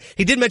love it. Sorry.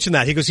 He did mention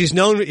that. He goes, he's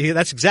known,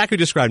 that's exactly what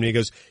he described me. He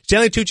goes,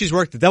 Stanley Tucci's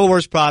work, The Devil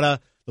Wears Prada,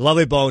 The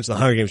Lovely Bones, The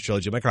Hunger Games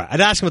trilogy. I'm like, all right. I'd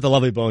ask him about The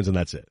Lovely Bones, and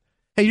that's it.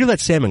 Hey, you're that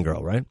salmon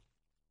girl, right?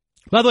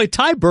 By the way,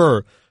 Ty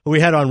Burr, who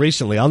we had on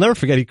recently, I'll never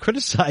forget, he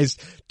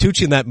criticized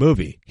Tucci in that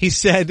movie. He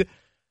said,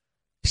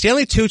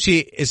 Stanley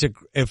Tucci is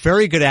a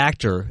very good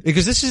actor,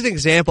 because this is an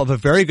example of a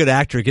very good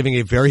actor giving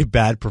a very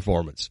bad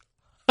performance.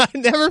 I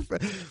never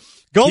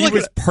go he look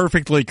was at,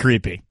 perfectly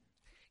creepy.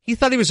 He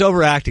thought he was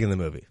overacting in the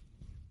movie.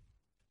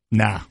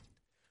 Nah. If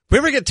we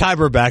ever get Ty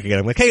Burr back again,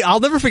 I'm like, hey,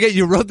 I'll never forget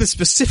you wrote this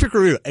specific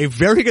review. A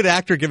very good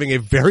actor giving a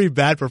very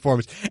bad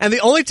performance. And the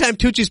only time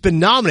Tucci's been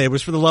nominated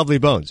was for The Lovely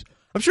Bones.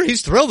 I'm sure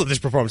he's thrilled with this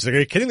performance. Like, are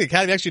you kidding? The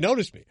Academy actually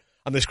noticed me.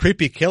 I'm this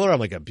creepy killer. I'm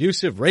like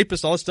abusive,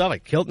 rapist, all this stuff. I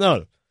killed.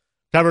 No.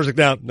 Ty Burr's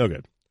like, no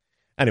good.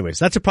 Anyways,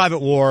 that's a Private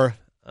War.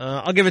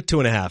 I'll give it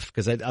 2.5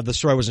 because the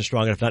story wasn't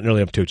strong enough, not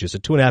nearly up Tucci. So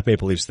 2.5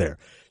 Maple Leafs there.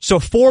 So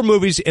 4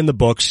 movies in the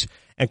books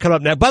and come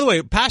up now. By the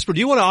way, Passport, do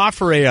you want to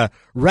offer a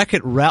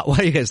Wreck-It Ralph? Why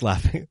are you guys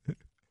laughing?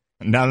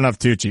 Not enough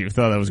Tucci. I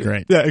thought that was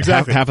great. Yeah,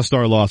 exactly. Half a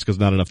star loss because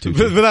not enough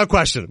Tucci. Without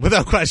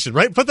question,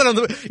 right? Put that on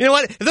the, you know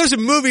what? If there's a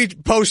movie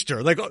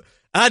poster, like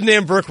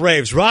Adnan Burke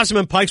raves,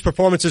 Rosamund Pike's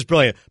performance is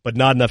brilliant, but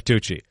not enough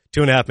Tucci.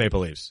 2.5 Maple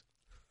Leafs.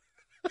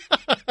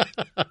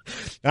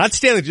 Not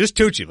Stanley, just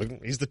Tucci.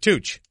 Look, he's the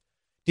Tooch.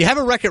 Do you have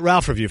a Wreck-It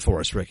Ralph review for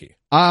us, Ricky?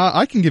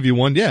 I can give you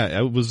one. Yeah,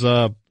 it was.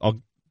 I'll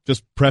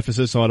just preface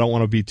it so I don't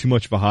want to be too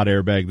much of a hot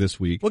airbag this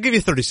week. We'll give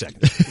you 30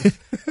 seconds.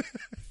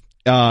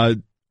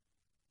 I'm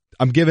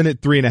giving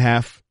it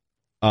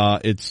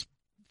 3.5. It's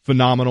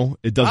phenomenal.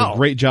 It does a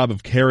great job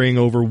of carrying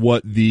over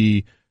what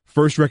the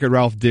first Wreck-It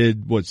Ralph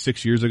did.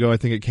 6 years ago? I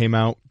think it came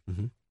out.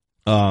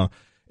 Mm-hmm.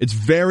 It's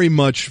very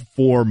much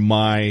for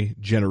my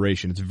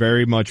generation. It's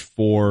very much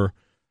for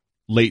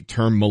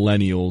late-term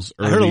millennials.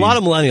 I heard a lot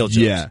of millennial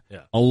jokes.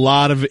 Yeah. A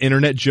lot of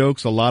internet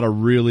jokes, a lot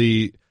of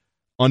really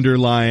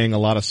underlying, a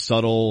lot of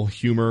subtle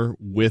humor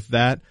with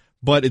that.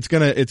 But it's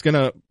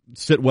gonna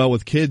sit well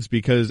with kids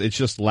because it's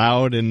just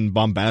loud and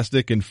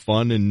bombastic and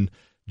fun and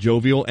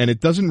jovial, and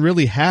it doesn't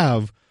really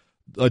have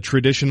a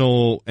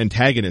traditional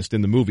antagonist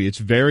in the movie. It's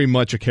very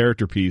much a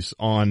character piece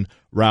on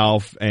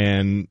Ralph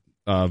and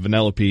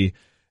Vanellope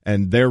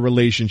and their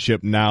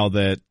relationship now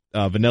that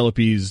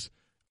Vanellope's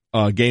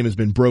game has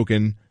been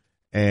broken.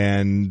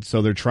 And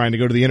so they're trying to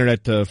go to the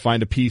internet to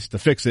find a piece to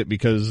fix it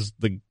because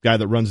the guy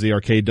that runs the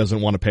arcade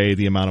doesn't want to pay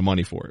the amount of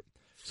money for it.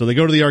 So they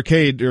go to the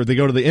arcade or they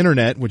go to the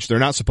internet, which they're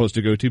not supposed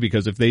to go to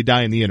because if they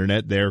die in the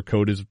internet, their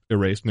code is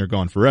erased and they're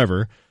gone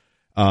forever.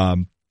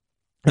 And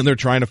they're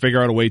trying to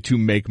figure out a way to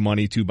make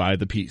money to buy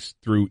the piece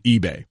through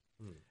eBay.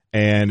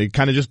 And it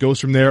kind of just goes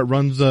from there. It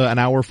runs an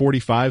hour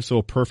 45, so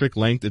a perfect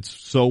length. It's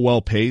so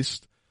well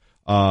paced.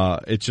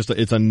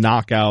 It's a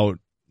knockout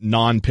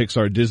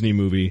non-Pixar Disney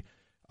movie.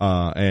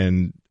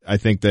 And I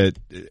think that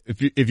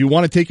if you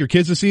want to take your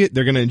kids to see it,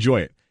 they're going to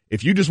enjoy it.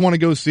 If you just want to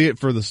go see it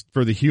for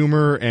the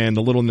humor and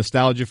the little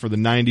nostalgia for the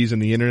 90s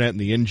and the internet and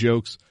the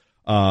in-jokes,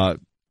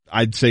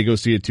 I'd say go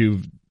see it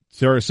too.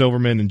 Sarah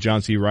Silverman and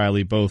John C.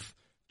 Reilly both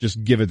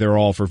just give it their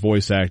all for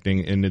voice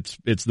acting, and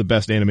it's the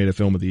best animated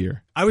film of the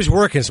year. I was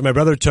working, so my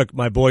brother took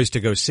my boys to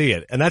go see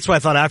it, and that's why I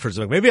thought afterwards,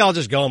 like, maybe I'll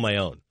just go on my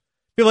own.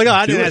 People are like, oh,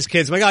 I didn't ask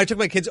kids. I'm like, oh, I took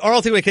my kids, or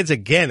I'll take my kids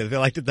again if they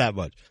liked it that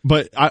much.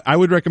 But I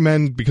would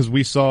recommend, because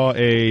we saw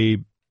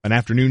an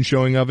afternoon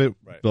showing of it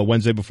the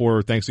Wednesday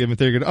before Thanksgiving.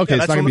 Okay,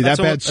 it's not going to be that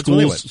bad.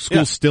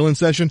 School's still in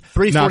session.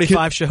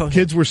 3:45 show.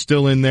 Kids were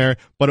still in there,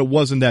 but it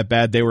wasn't that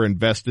bad. They were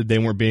invested. They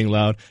weren't being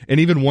loud. And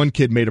even one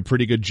kid made a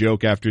pretty good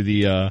joke after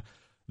the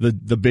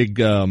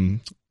big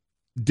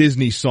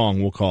Disney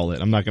song, we'll call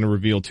it. I'm not going to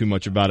reveal too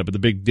much about it, but the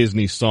big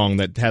Disney song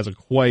that has a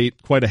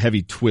quite a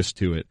heavy twist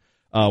to it.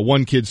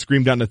 One kid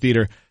screamed out in the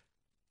theater,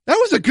 "That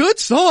was a good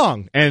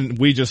song," and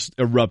we just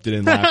erupted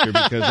in laughter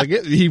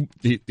because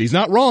he's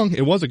not wrong.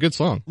 It was a good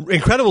song.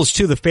 Incredibles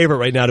 2, the favorite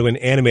right now to an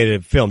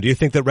animated film. Do you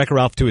think that Wreck-It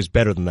Ralph 2 is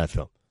better than that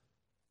film?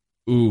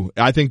 Ooh,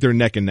 I think they're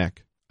neck and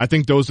neck. I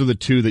think those are the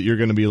two that you're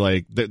going to be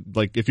like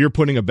if you're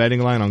putting a betting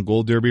line on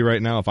Gold Derby right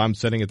now, if I'm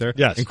setting it there,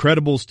 yes.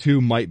 Incredibles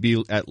 2 might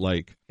be at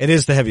like. It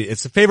is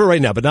it's the favorite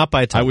right now, but not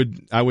by a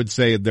ton. I would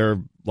say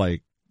they're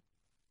like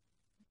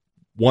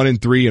 1 in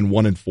 3 and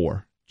 1 in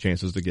 4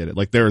 chances to get it.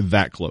 Like they're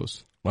that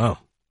close. Wow.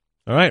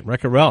 All right,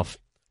 Wreck-It Ralph.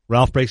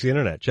 Ralph Breaks the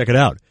Internet. Check it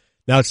out.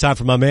 Now it's time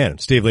for my man,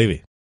 Steve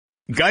Levy.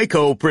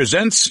 Geico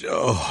presents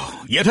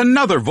yet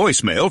another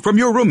voicemail from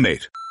your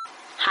roommate.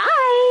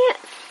 Hi.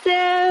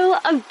 So,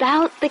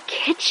 about the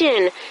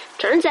kitchen.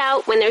 Turns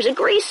out when there's a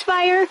grease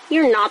fire,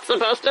 you're not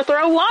supposed to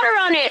throw water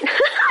on it.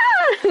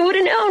 Who would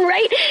have known,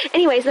 right?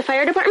 Anyways, the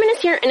fire department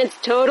is here and it's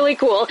totally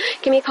cool.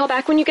 Give me a call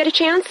back when you get a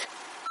chance.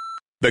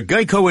 The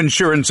Geico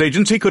Insurance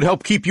Agency could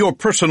help keep your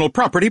personal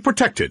property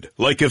protected,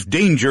 like if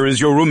danger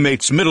is your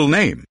roommate's middle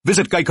name.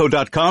 Visit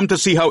geico.com to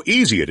see how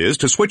easy it is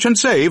to switch and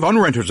save on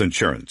renter's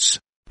insurance.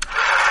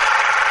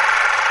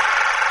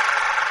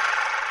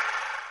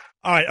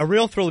 All right, a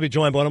real thrill to be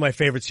joined by one of my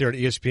favorites here at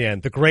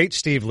ESPN, the great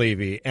Steve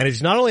Levy. And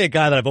he's not only a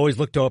guy that I've always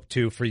looked up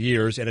to for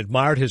years and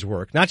admired his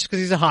work, not just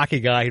because he's a hockey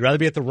guy, he'd rather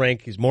be at the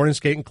rink, he's morning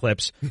skating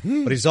clips,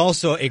 but he's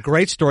also a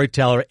great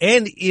storyteller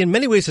and in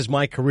many ways is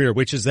my career,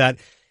 which is that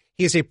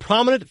he is a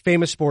prominent,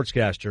 famous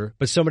sportscaster,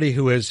 but somebody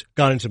who has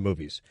gone into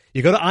movies.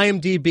 You go to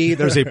IMDb,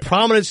 there's a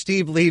prominent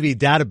Steve Levy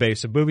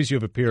database of movies you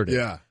have appeared in.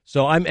 Yeah.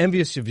 So I'm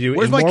envious of you.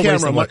 Where's my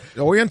camera?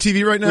 Are we on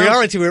TV right now? We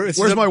are on TV.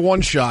 Where's my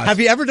one shot? Have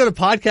you ever done a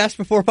podcast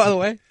before, by the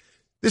way?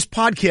 This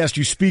podcast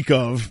you speak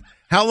of,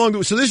 how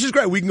long so this is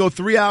great. We can go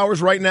 3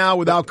 hours right now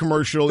without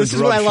commercial This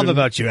is what I love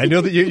about you. I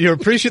know that you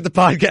appreciate the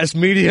podcast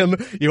medium.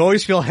 You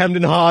always feel hemmed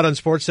and hawed on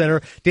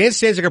SportsCenter. Dan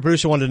Stanzik, our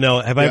producer, wanted to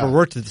know, have I ever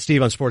worked with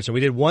Steve on SportsCenter? We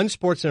did one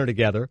SportsCenter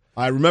together.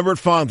 I remember it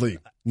fondly.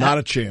 Not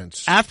a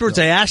chance. Afterwards,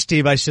 I asked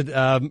Steve, I said, you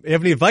have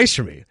any advice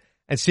for me?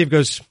 And Steve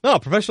goes, "Oh,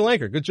 professional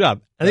anchor. Good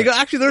job." And they go,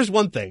 "Actually, there's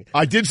one thing."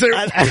 I did say,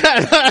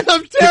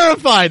 I'm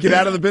terrified. Get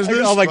out of the business.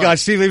 Oh my God.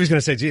 Steve Levy's going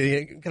to say, "Gee,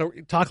 you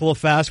gotta talk a little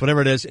fast,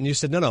 whatever it is." And you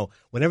said, no.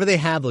 Whenever they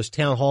have those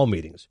town hall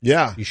meetings,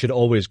 you should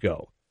always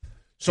go.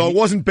 So it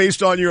wasn't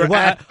based on your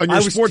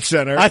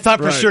SportsCenter. I thought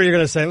for sure you're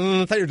going to say,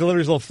 I thought your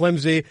delivery's a little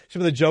flimsy.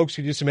 Some of the jokes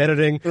could use some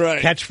editing.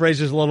 Right.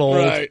 Catchphrases a little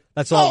old. Right.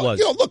 That's all it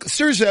was. Look,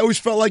 seriously, I always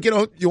felt like, you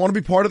want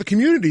to be part of the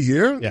community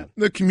here. Yeah.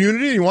 The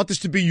community, and you want this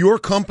to be your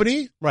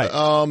company. Right.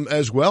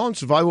 As well. And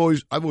so I've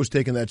always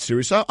taken that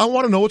serious. I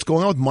want to know what's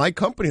going on with my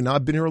company. Now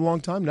I've been here a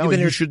long time now,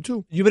 and you should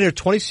too. You've been here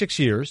 26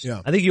 years.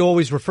 Yeah. I think you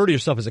always refer to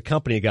yourself as a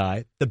company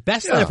guy. The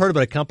best thing I've heard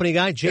about a company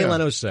guy, Jay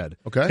Leno said.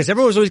 Okay. Because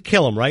everyone was always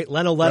kill him, right?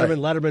 Letterman,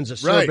 Letterman's a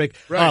Cervic.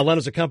 Right.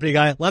 Leno's a company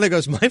guy. Leno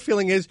goes, my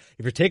feeling is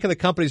if you're taking the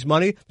company's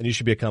money, then you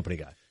should be a company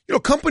guy.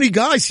 Company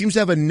guy seems to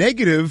have a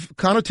negative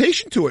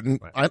connotation to it, and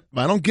I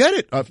don't get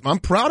it. I'm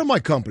proud of my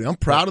company. I'm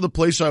proud of the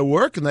place I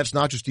work, and that's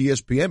not just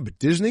ESPN, but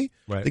Disney.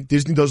 Right. I think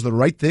Disney does the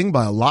right thing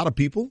by a lot of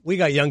people. We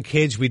got young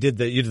kids. You did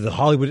the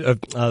Hollywood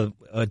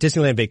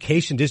Disneyland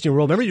Vacation, Disney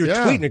World. Remember you were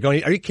tweeting and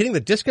going, "Are you kidding?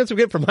 The discounts we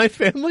get for my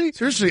family?"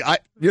 Seriously,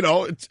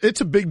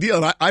 it's a big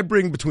deal. And I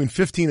bring between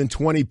 15 and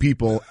 20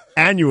 people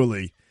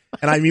annually.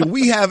 And I mean,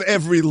 we have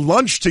every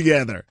lunch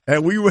together,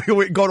 and we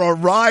go to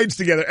rides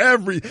together.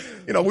 We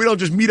don't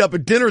just meet up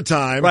at dinner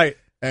time, right?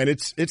 And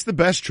it's the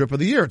best trip of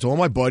the year. It's all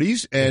my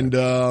buddies and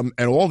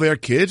all their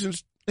kids,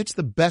 and it's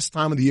the best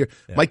time of the year.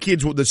 Yeah. My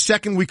kids, the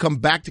second we come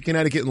back to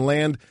Connecticut and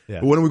land,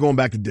 when are we going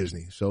back to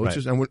Disney? So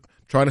it's and we're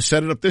trying to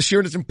set it up this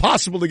year, and it's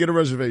impossible to get a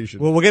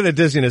reservation. Well, we'll get to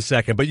Disney in a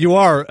second, but you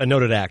are a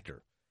noted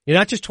actor. You're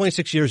not just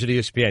 26 years at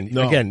ESPN.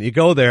 No. Again, you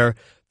go there.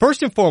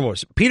 First and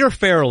foremost, Peter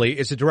Farrelly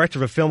is the director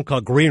of a film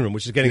called Green Room,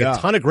 which is getting a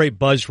ton of great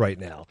buzz right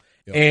now.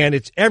 Yep. And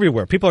it's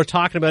everywhere. People are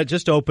talking about it,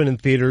 just open in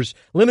theaters,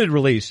 limited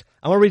release.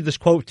 I want to read this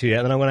quote to you,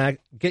 and then I want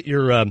to get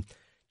your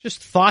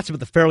just thoughts about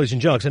the Farrellys in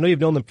general, because I know you've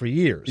known them for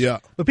years. Yeah.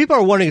 But people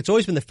are wondering, it's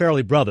always been the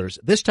Farrelly brothers.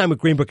 This time with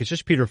Green Book, it's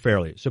just Peter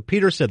Farrelly. So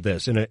Peter said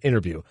this in an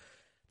interview.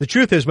 The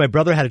truth is, my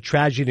brother had a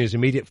tragedy in his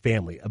immediate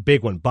family, a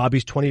big one.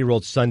 Bobby's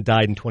 20-year-old son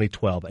died in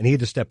 2012, and he had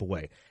to step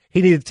away.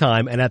 He needed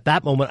time, and at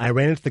that moment, I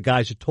ran into the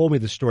guys who told me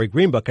the story,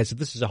 Green Book. I said,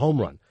 this is a home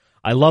run.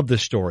 I love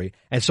this story,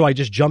 and so I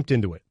just jumped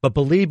into it. But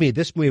believe me,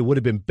 this movie would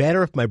have been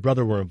better if my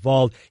brother were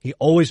involved. He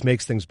always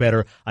makes things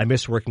better. I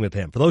miss working with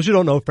him. For those who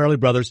don't know, Farrelly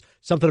Brothers,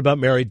 Something About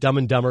Mary, Dumb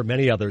and Dumber,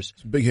 many others.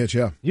 It's a big hit,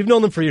 yeah. You've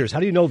known them for years. How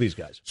do you know these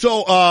guys?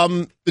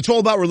 So, it's all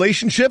about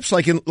relationships.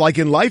 Like in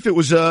life, it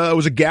was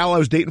a gal I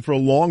was dating for a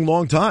long,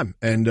 long time,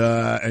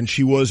 and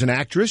she was an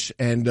actress,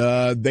 and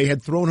they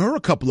had thrown her a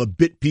couple of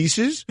bit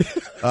pieces.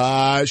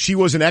 She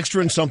was an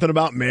extra in Something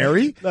About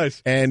Mary.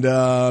 Nice.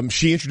 And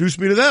she introduced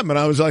me to them, and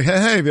I was like,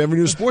 hey, if you ever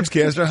need a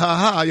sportscaster,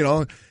 ha, you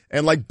know.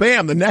 And like,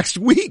 bam, the next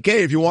week,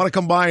 hey, if you want to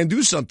come by and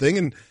do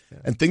something,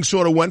 and things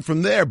sort of went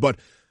from there. But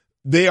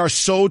they are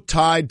so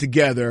tied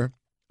together.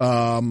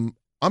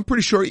 I'm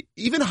pretty sure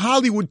even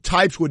Hollywood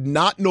types would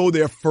not know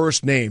their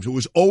first names. It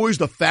was always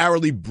the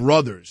Farrelly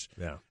brothers.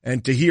 Yeah.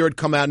 And to hear it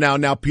come out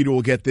now Peter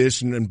will get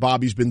this, and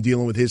Bobby's been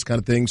dealing with his kind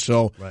of thing.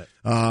 So, right.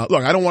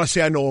 Look, I don't want to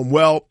say I know them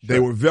well. Sure. They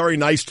were very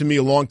nice to me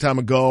a long time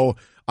ago.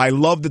 I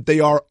love that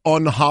they are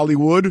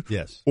un-Hollywood.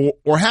 Yes.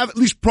 Or have, at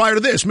least prior to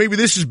this, maybe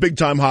this is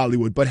big-time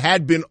Hollywood, but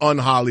had been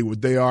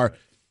un-Hollywood. They are,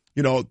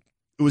 you know,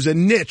 it was a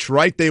niche,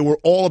 right? They were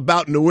all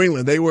about New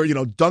England. They were, you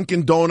know,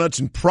 Dunkin' Donuts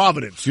and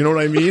Providence. You know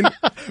what I mean?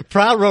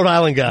 Proud Rhode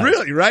Island guy.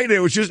 Really, right? It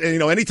was just, you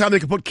know, anytime they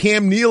could put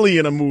Cam Neely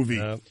in a movie.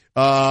 Yeah.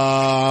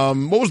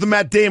 What was the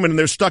Matt Damon? And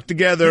they're stuck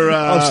together.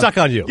 Stuck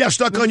on You. Yeah,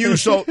 Stuck on You.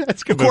 So,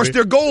 That's a of good course, movie.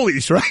 they're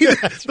goalies,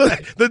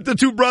 right? The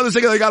two brothers,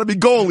 they got to be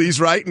goalies,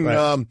 right? And,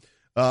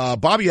 right.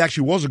 Bobby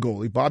actually was a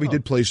goalie. Bobby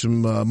did play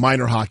some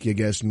minor hockey, I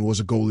guess, and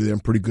was a goalie there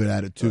and pretty good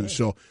at it, too. Right.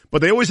 So,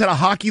 but they always had a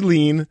hockey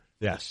lean.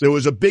 Yes. There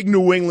was a big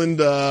New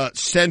England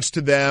sense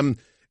to them,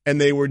 and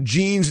they were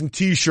jeans and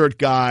T-shirt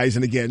guys,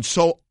 and again,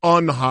 so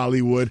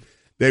un-Hollywood.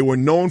 They were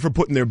known for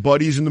putting their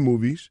buddies in the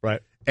movies.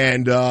 Right.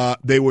 And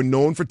they were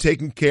known for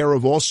taking care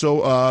of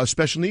also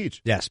special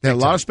needs. Yes. They had a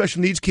lot of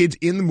special needs kids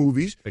in the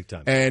movies. Big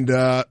time. And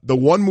the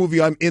one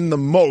movie I'm in the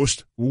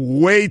most,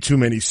 way too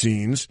many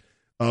scenes,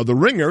 The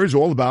Ringer, is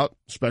all about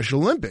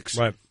Special Olympics.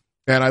 Right.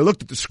 And I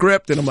looked at the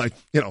script, and I'm like,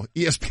 you know,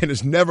 ESPN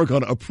is never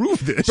going to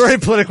approve this. Very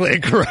politically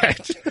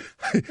incorrect.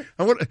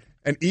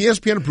 And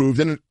ESPN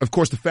approved, and of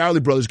course the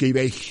Farrelly brothers gave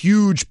a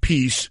huge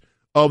piece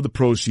of the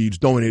proceeds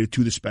donated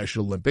to the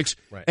Special Olympics.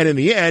 Right. And in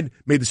the end,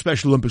 made the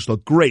Special Olympics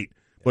look great.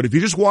 But if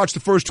you just watch the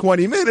first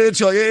 20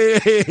 minutes, you're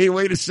like, hey,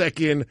 wait a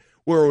second,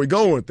 where are we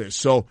going with this?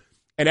 So,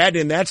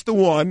 and that's the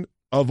one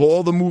of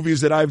all the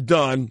movies that I've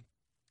done,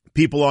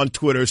 people on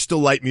Twitter still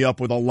light me up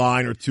with a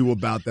line or two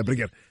about that. But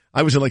again,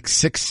 I was in like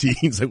 6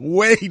 scenes, like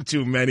way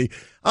too many.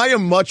 I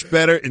am much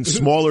better in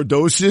smaller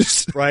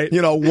doses. Right.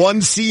 You know,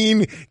 one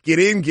scene, get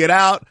in, get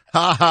out,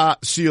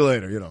 see you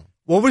later, you know.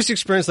 What was the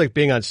experience like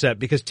being on set?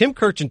 Because Tim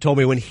Kirchin told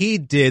me when he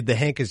did the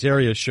Hank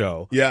Azaria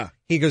show. Yeah.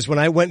 He goes, when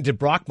I went and did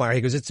Brockmire, he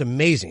goes, it's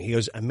amazing. He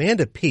goes,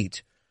 Amanda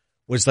Peet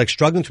was like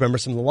struggling to remember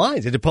some of the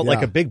lines. They had to put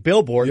like a big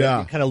billboard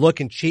and you kind of look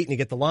and cheat and you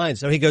get the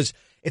lines. So he goes,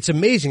 it's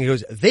amazing. He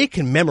goes, they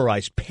can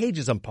memorize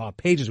pages on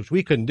pages, which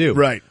we couldn't do.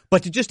 Right.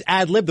 But to just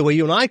ad lib the way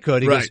you and I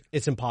could, he goes,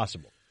 it's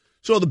impossible.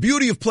 So the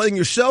beauty of playing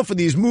yourself in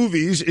these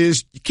movies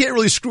is you can't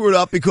really screw it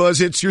up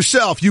because it's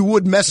yourself. You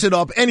would mess it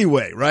up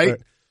anyway,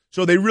 right?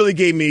 So they really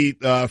gave me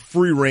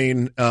free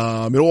reign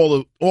in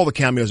all the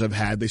cameos I've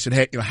had. They said,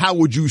 hey, you know, how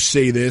would you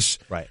say this?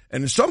 Right.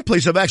 And in some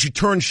places I've actually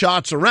turned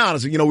shots around. I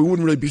said, you know, we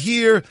wouldn't really be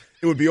here.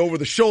 It would be over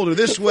the shoulder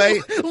this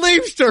way.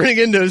 Leaves turning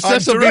into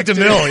Cecil B.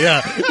 DeMille.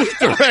 Yeah.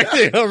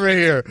 Directing over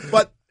here.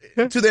 But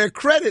to their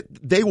credit,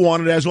 they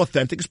want it as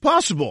authentic as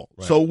possible.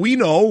 Right. So we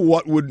know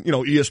what would, you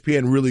know,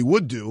 ESPN really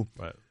would do.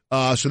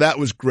 Right. So that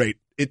was great.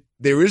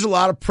 There is a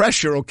lot of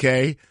pressure,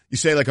 okay? You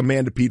say like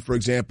Amanda Peet, for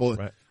example.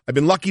 Right. I've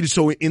been lucky to,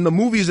 so in the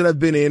movies that I've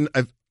been in,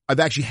 I've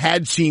actually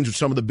had scenes with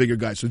some of the bigger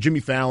guys. So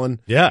Jimmy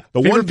Fallon. Yeah.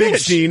 The Fever one big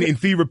Pitch. Scene in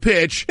Fever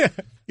Pitch.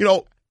 You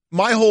know,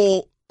 my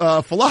whole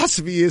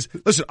philosophy is,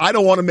 listen, I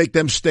don't want to make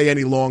them stay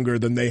any longer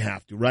than they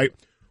have to, right?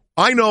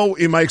 I know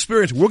in my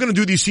experience, we're going to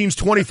do these scenes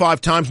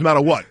 25 times no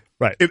matter what.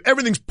 Right. If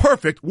everything's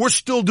perfect, we're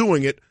still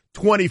doing it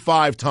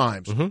 25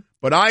 times. Mm-hmm.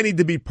 But I need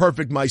to be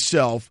perfect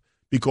myself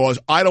because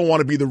I don't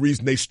want to be the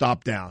reason they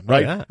stop down,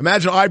 right? Yeah.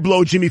 Imagine I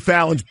blow Jimmy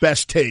Fallon's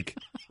best take,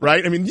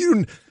 right? I mean,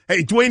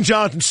 hey, Dwayne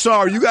Johnson,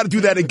 sorry, you got to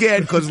do that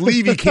again because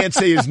Levy can't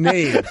say his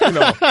name, you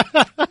know.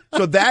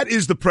 So that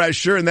is the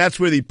pressure, and that's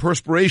where the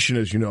perspiration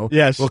is, you know.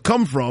 Yes. Will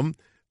come from,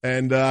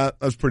 and I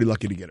was pretty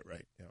lucky to get it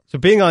right. Yeah. So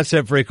being on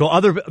set, very cool.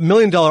 Other $1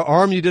 Million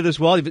Arm you did as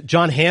well,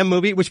 John Hamm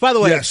movie, which, by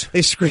the way, yes.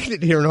 They screened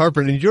it here in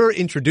Harper, and you're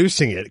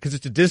introducing it because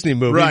it's a Disney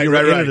movie. Right, you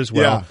were in right. it as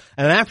well. Yeah.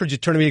 And afterwards, you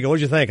turn to me and go,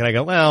 what'd you think? And I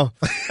go, well...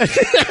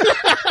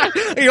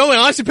 You know, my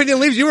honest opinion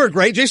leaves, you were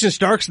great. Jason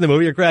Stark's in the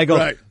movie. You're great. I go,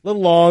 a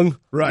little long,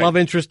 love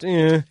interest,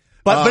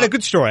 but a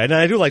good story. And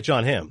I do like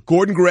John Hamm.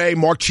 Gordon Gray,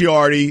 Mark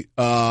Ciardi,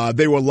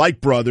 they were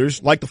like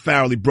brothers, like the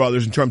Farrelly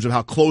brothers in terms of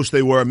how close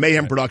they were,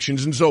 Mayhem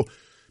Productions. And so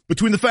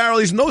between the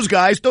Farrellys and those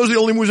guys, those are the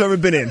only movies I've ever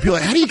been in. People are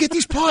like, how do you get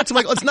these parts? I'm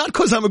like, well, it's not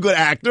because I'm a good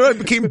actor. I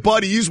became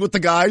buddies with the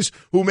guys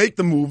who make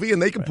the movie,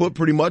 and they can put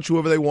pretty much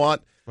whoever they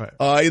want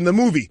in the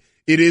movie.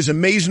 It is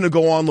amazing to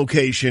go on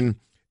location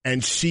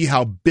and see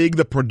how big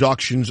the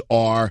productions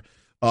are.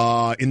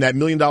 In that $1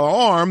 Million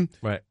Arm,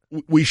 right.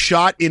 We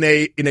shot in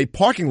a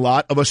parking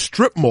lot of a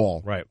strip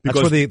mall. Right. That's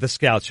where the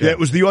scouts are. That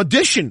was the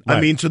audition. Right.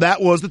 I mean, so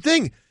that was the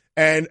thing.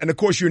 And of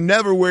course, you're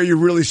never where you're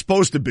really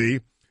supposed to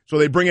be. So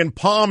they bring in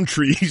palm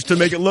trees to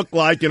make it look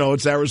like,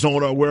 it's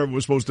Arizona or wherever it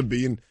was supposed to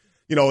be. And,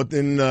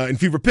 in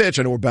Fever Pitch,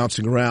 I know we're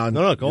bouncing around.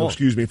 No, go on.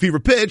 Excuse me. In Fever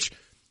Pitch,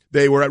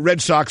 they were at Red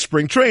Sox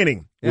spring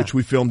training, which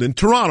we filmed in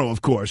Toronto,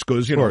 of course,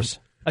 because,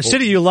 A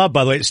city you love,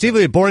 by the way. Steve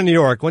Lee, born in New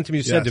York. One time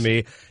you said to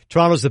me,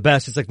 Toronto's the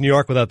best. It's like New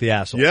York without the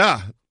asshole.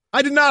 Yeah.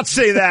 I did not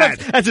say that.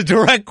 That's a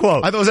direct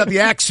quote. I thought it was at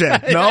the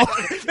accent. No?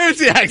 Maybe it's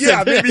the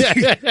accent.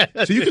 Yeah,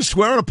 maybe. So you can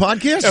swear on a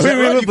podcast? Yeah,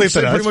 we will bleep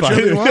it out. Pretty much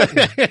everything you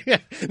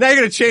want? Now you're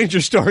going to change your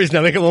stories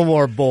now. Make it a little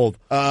more bold.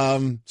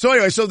 So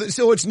anyway, so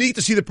it's neat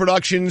to see the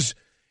productions.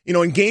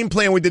 In Game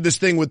Plan, we did this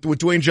thing with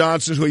Dwayne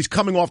Johnson, who he's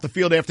coming off the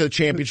field after the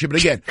championship. And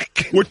again,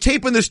 we're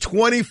taping this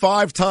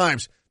 25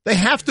 times. They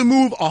have to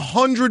move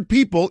 100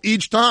 people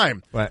each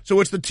time. Right. So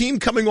it's the team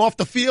coming off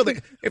the field.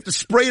 They have to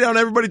spray down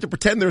everybody to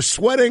pretend they're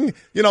sweating,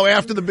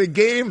 after the big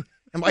game.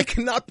 And I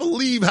cannot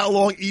believe how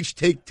long each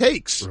take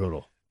takes.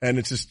 Brutal. And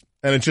it's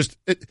just,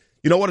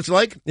 you know what it's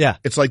like? Yeah.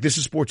 It's like this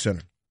is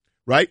SportsCenter,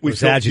 right? We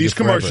film Agitated these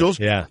commercials.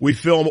 Forever. Yeah. We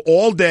film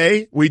all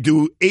day. We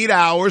do 8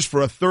 hours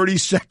for a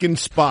 30-second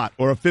spot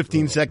or a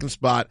 15-second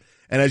spot.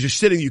 And as you're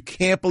sitting, you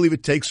can't believe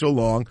it takes so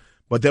long.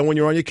 But then when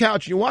you're on your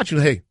couch and you're watching,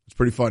 hey, it's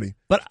pretty funny.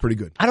 But it's pretty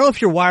good. I don't know if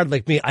you're wired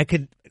like me.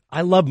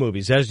 I love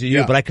movies, as do you,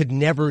 Yeah. but I could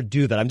never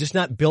do that. I'm just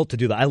not built to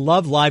do that. I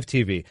love live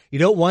TV. You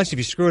do it once. If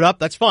you screw it up,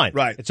 that's fine.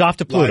 Right. It's off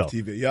to Pluto. Live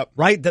TV, yep.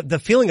 Right? The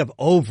feeling of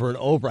over and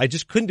over. I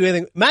just couldn't do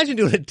anything. Imagine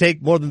doing it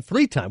take more than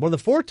 3 times, more than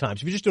 4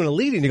 times. If you're just doing a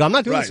lead and you go, I'm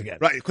not doing this again.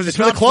 Right. Because it's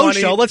for not the close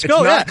funny. show. Let's It's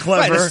go. not Yeah.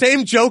 clever. Right. The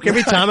same joke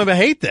every time. I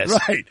hate this.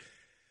 Right.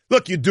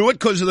 Look, you do it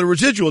because of the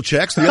residual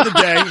checks. The other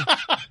day,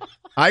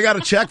 I got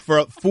a check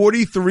for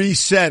 43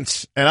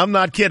 cents, and I'm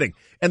not kidding.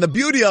 And the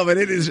beauty of it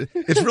is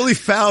it's really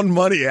found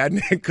money,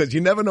 because you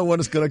never know when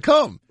it's going to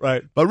come.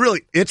 Right. But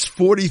really, it's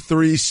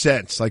 43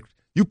 cents. Like,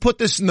 you put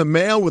this in the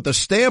mail with a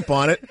stamp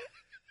on it,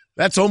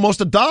 that's almost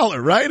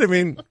 $1, right? I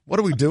mean, what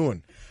are we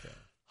doing?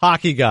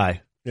 Hockey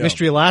guy. Yeah.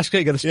 Mystery Alaska.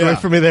 You got a story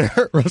for me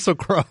there? Russell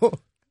Crowe.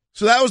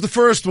 So that was the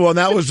first one.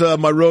 That was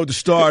my road to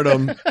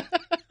stardom.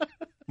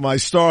 My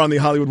star on the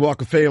Hollywood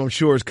Walk of Fame, I'm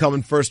sure, is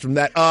coming first from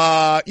that.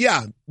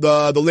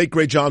 The late,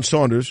 great John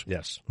Saunders.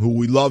 Yes. Who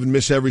we love and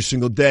miss every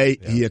single day.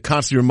 Yeah. He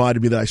constantly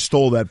reminded me that I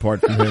stole that part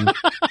from him.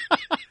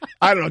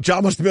 I don't know.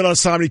 John must have been on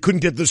assignment. He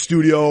couldn't get to the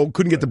studio,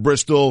 couldn't get to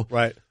Bristol.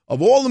 Right.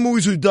 Of all the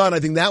movies we've done, I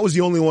think that was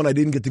the only one I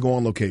didn't get to go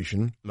on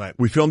location. Right.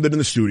 We filmed it in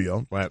the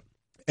studio. Right.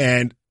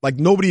 And,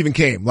 nobody even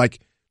came.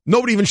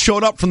 Nobody even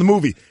showed up from the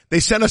movie. They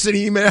sent us an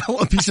email,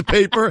 a piece of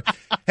paper.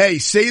 Hey,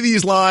 say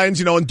these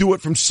lines, and do it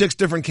from 6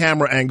 different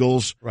camera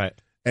angles. Right.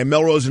 And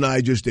Melrose and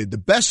I just did. The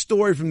best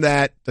story from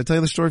that, did I tell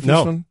you the story from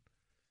this one?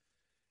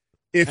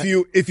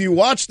 If you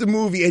watch the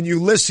movie and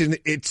you listen,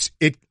 it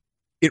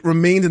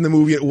remained in the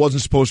movie it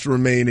wasn't supposed to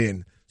remain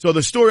in. So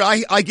the story,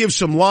 I give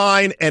some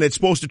line and it's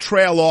supposed to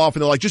trail off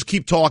and they're like, just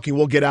keep talking,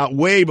 we'll get out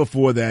way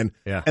before then.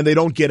 Yeah. And they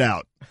don't get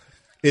out.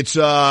 It's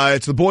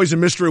the boys in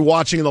mystery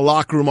watching in the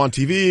locker room on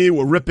TV.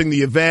 We're ripping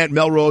the event.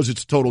 Melrose,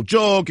 it's a total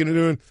joke.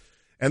 And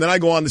then I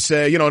go on to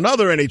say,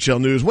 another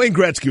NHL news. Wayne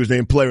Gretzky was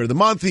named Player of the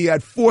Month. He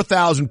had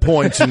 4,000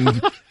 points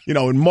in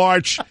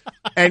March.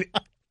 And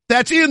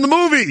that's in the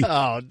movie.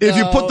 Oh, no. If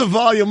you put the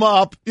volume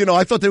up,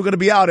 I thought they were going to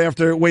be out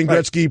after Wayne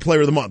Gretzky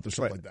Player of the Month or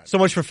something like that. So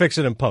much for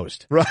fixing in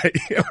post. Right.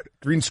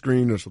 Green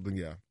screen or something,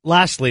 yeah.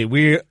 Lastly, What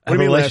do you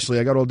mean lastly?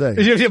 I got all day.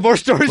 You have more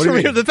stories What do from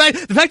you here.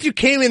 mean? The fact you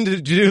came in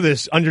to do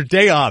this on your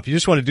day off, you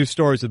just want to do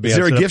stories with me. Is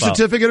there a gift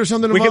certificate or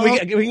something We involved?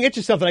 can get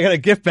you something. I got a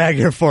gift bag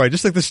here for you,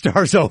 just like the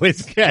stars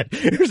always get.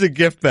 Here's a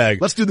gift bag.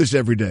 Let's do this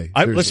every day.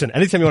 Listen,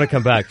 anytime you want to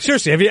come back.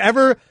 Seriously, have you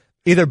ever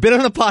either been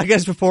on a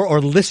podcast before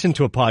or listened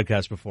to a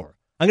podcast before?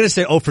 I'm going to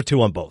say 0 for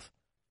 2 on both.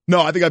 No,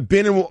 I think I've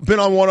been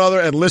on one other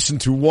and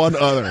listened to one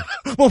other.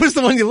 What was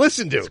the one you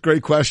listened to? It's a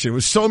great question. It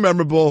was so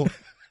memorable.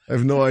 I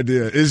have no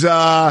idea. Does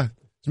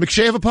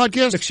McShay have a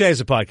podcast? McShay has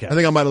a podcast. I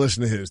think I might have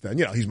listened to his then.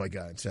 He's my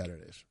guy on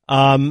Saturdays.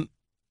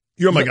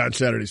 You're my guy on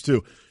Saturdays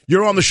too.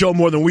 You're on the show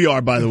more than we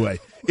are, by the way.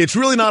 It's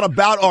really not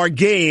about our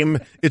game.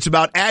 It's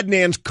about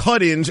Adnan's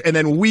cut-ins, and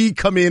then we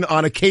come in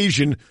on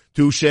occasion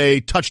to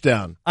say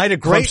touchdown. I had a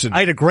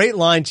great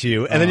line to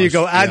you, and then you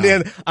go,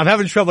 Adnan, yeah. I'm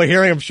having trouble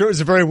hearing. I'm sure it's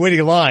a very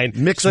witty line.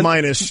 Mix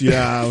minus,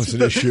 yeah, it was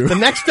an issue. The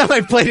next time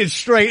I played it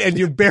straight and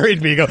you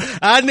buried me, you go,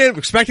 Adnan,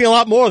 expecting a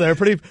lot more there.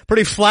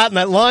 Pretty flat in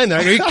that line there.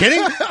 Are you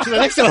kidding? So the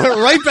next time I went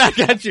right back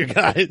at you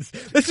guys.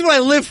 This is what I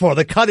live for,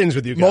 the cut-ins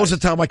with you guys. Most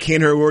of the time I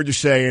can't hear a word you're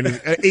saying.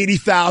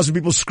 80,000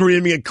 people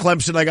screaming at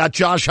Clemson. I got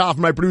Josh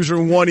Hoffman, my producer,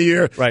 in one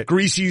ear. Right.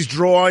 Greasy's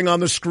drawing on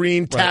the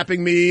screen,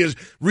 tapping me.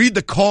 Read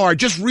the card.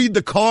 Just read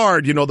the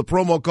card, the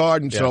promo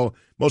card. And so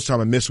most of the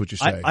time I miss what you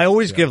say. I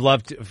always give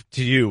love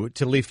to you,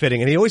 to Lee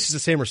Fitting, and he always has the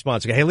same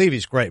response. I go, hey,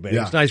 Levy's great, man.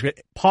 He's nice.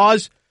 Great.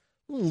 Pause.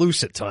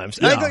 Loose at times.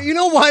 Yeah. I go, you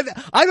know what?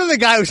 I know the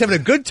guy who's having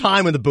a good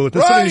time in the booth,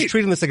 and somebody who's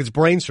treating this like it's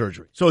brain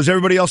surgery. So is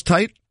everybody else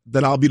tight?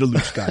 then I'll be the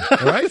loose guy.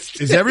 All right?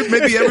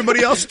 Maybe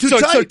everybody else is too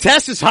tight. So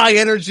Tess is high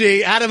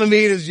energy. Adam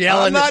Amin is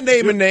yelling. I'm not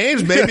naming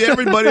names. Maybe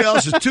everybody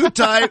else is too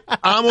tight.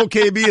 I'm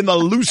okay being the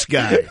loose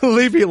guy.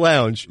 Levy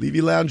Lounge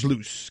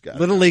loose guy.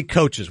 Little League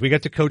coaches. We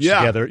got to coach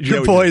together.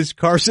 Your boys,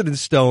 Carson and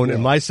Stone,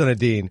 and my son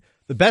Adine.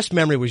 The best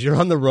memory was you're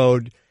on the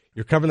road.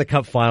 You're covering the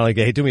Cup final. You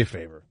go, hey, do me a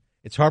favor.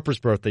 It's Harper's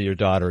birthday, your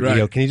daughter. Right.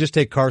 You go, can you just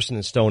take Carson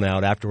and Stone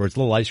out afterwards? A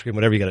little ice cream,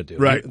 whatever you got to do.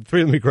 Right.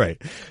 Three of them be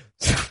great.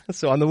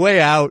 So on the way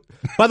out,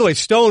 by the way,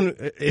 Stone,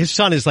 his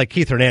son is like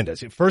Keith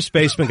Hernandez. First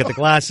baseman, got the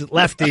glasses,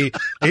 lefty.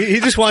 He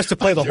just wants to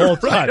play the whole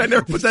time. Right. I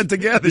never put that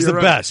together. He's the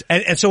best.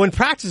 And so when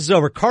practice is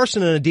over,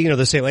 Carson and Adine are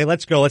the same. Hey,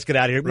 let's go. Let's get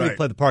out of here. We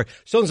play the park.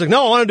 Stone's like,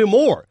 no, I want to do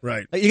more.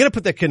 Right. You got to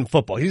put that kid in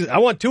football. I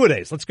want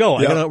 2-a-days. Let's go.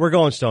 Yep. We're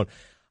going, Stone.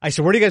 I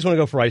said, where do you guys want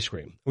to go for ice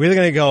cream? We're either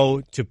going to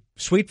go to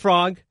Sweet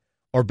Frog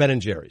or Ben and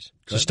Jerry's.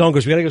 So Stone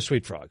goes, we got to go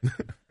Sweet Frog.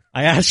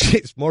 I asked,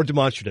 it's more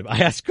demonstrative. I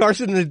asked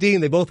Carson and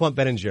Adine, they both want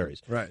Ben and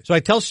Jerry's. Right. So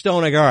I tell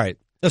Stone, I go, all right.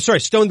 No, sorry,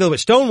 Stone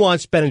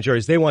wants Ben and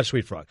Jerry's. They want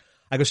Sweet Frog.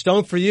 I go,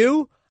 Stone, for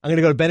you, I'm going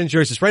to go to Ben and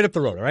Jerry's. It's right up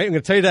the road, all right? I'm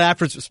going to tell you that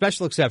after. It's a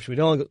special exception.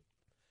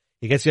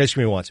 He gets the ice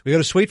cream he wants. We go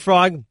to Sweet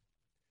Frog.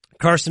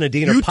 Carson and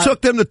Adine You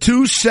took them to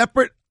two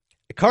separate...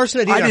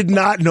 Carson and Adine I did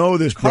not know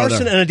this, brother.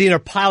 Carson and Adine are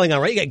piling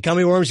on, right? You get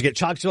gummy worms, you get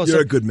chocolate.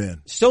 You're a good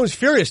man. Stone's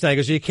furious now. He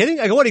goes, are you kidding?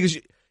 I go, what? He goes,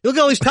 look at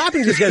all these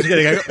toppings this guy's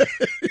getting. I go,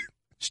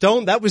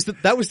 Stone, that was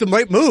the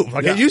right move.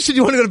 Okay, you said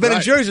you want to go to Ben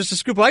and Jerry's just to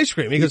scoop ice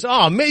cream. He goes,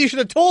 oh man, you should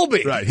have told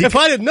me. Right. If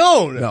I'd have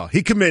known. No,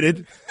 he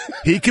committed.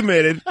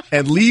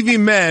 And Levy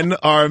men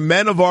are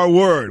men of our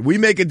word. We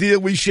make a deal,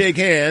 we shake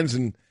hands.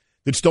 And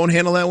did Stone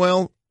handle that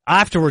well?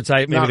 Afterwards,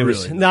 it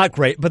was really. not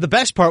great. But the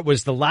best part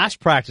was the last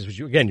practice, which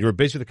you were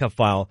busy with the Cup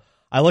file.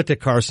 I looked at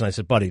Carson. I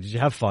said, buddy, did you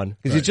have fun?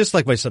 Because he's just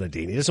like my son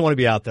Adine. He doesn't want to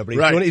be out there,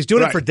 but he's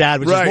doing it for Dad,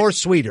 which is more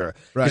sweeter.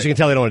 Because you can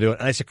tell they don't want to do it.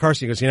 And I said,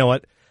 Carson, he goes, you know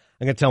what?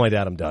 I'm going to tell my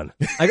dad I'm done.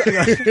 I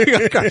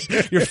go,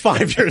 Carson, you're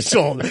 5 years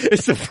old.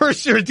 It's the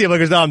first year of the team. I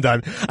goes, no, I'm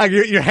done.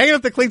 You're hanging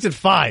up the cleats at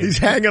 5. He's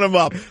hanging them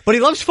up. But he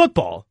loves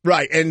football.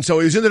 Right. And so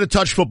he was into the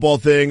touch football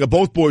thing.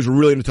 Both boys were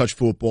really into touch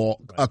football.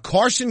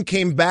 Carson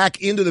came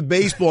back into the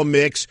baseball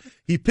mix.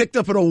 He picked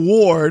up an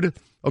award,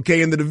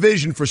 in the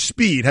division for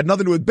speed. Had nothing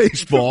to do with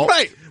baseball.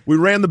 Right. We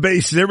ran the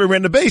bases. Everybody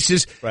ran the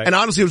bases. Right. And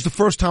honestly, it was the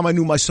first time I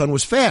knew my son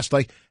was fast.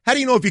 Like, how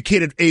do you know if your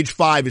kid at age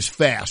 5 is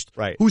fast?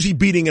 Right. Who's he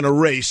beating in a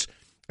race?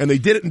 And they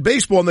did it in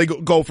baseball, and they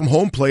go from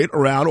home plate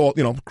around,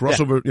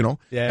 crossover,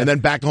 and then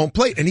back to home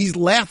plate. And he's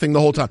laughing the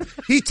whole time.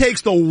 He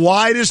takes the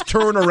widest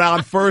turn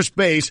around first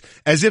base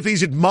as if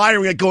he's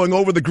admiring it going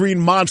over the green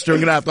monster and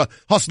going to have to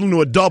hustle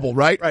into a double,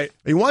 right? Right.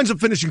 He winds up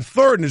finishing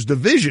third in his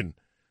division.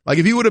 Like,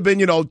 if he would have been,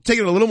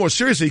 taking it a little more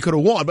seriously, he could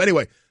have won. But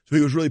anyway, so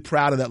he was really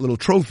proud of that little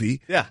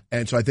trophy. Yeah.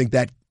 And so I think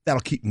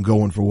that'll keep him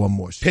going for one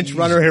more season. Pinch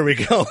runner, here we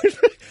go.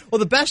 Well,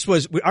 the best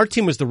was, our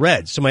team was the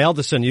Reds. So my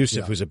eldest son,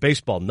 Yusuf, who's a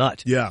baseball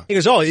nut. Yeah. He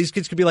goes, oh, these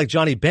kids could be like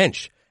Johnny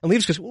Bench. And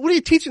Leaves goes, what are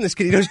you teaching this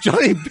kid? He goes,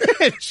 Johnny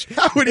Bench.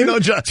 How would he know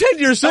Johnny? 10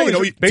 years old.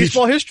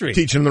 Baseball history.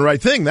 Teaching him the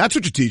right thing. That's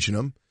what you're teaching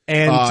him.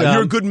 And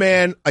you're a good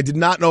man. I did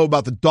not know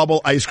about the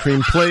double ice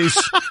cream place.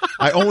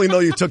 I only know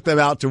you took them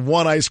out to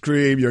one ice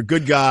cream. You're a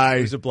good guy.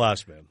 He's a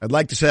blast, man. I'd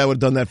like to say I would have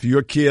done that for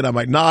your kid. I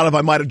might not have.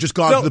 I might have just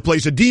gone to the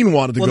place that Dean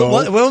wanted to go.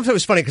 Well, it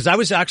was funny because I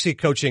was actually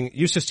coaching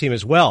Yusuf's team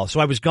as well. So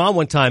I was gone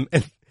one time,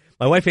 and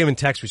my wife even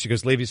texted me. She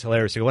goes, Levy's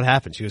hilarious. I go, what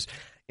happened? She goes,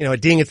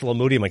 Dean gets a little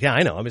moody. I'm like, yeah,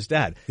 I know. I'm his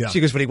dad. Yeah. She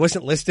goes, but he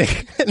wasn't listening.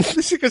 And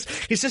she goes,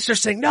 his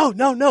sister's saying, no.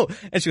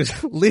 And she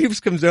goes,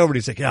 Leaves comes over and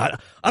he's like, yeah,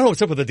 I don't know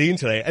what's up with the Dean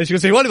today. And she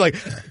goes, hey, what? Like,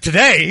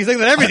 today? He's like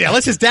that every day.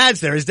 Unless his dad's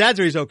there. His dad's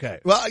there, he's okay.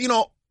 Well,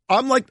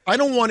 I'm like, I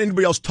don't want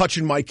anybody else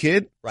touching my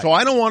kid. Right. So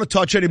I don't want to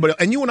touch anybody.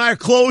 And you and I are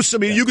close. I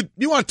mean,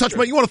 you want to touch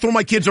you want to throw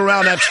my kids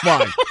around, that's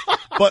fine.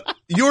 But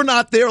you're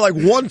not there like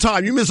one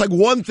time. You miss like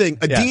one thing.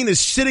 Dean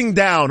is sitting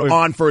down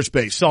on first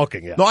base.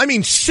 Sulking, yeah. No, I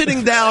mean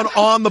sitting down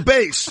on the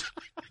base.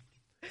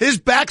 His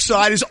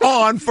backside is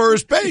on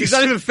first base. He's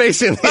not even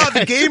facing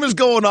the game is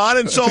going on,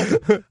 and so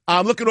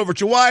I'm looking over at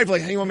your wife,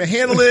 like, hey, you want me to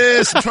handle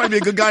this? I'm trying to be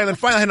a good guy, and then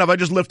finally, I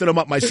just lifted him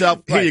up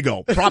myself. Here you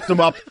go. Propped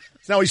him up.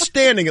 So now he's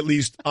standing at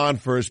least on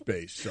first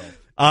base. So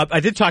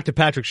I did talk to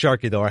Patrick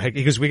Sharkey, though,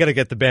 because we got to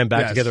get the band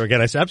back together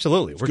again. I said,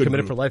 absolutely. We're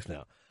committed for life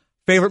now.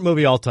 Favorite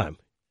movie all time?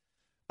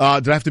 Do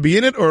I have to be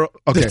in it? Or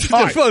okay.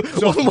 All right.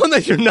 So, one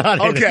that you're not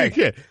in.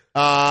 Okay.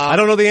 I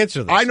don't know the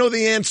answer to this. I know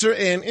the answer,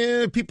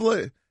 and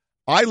people...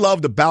 I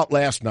loved About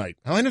Last Night.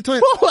 I didn't know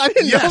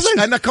that.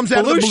 And that comes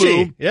out of the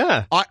blue.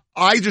 Yeah.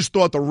 I just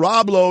thought the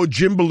Rob Lowe,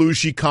 Jim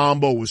Belushi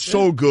combo was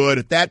so good.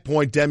 At that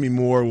point, Demi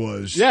Moore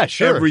was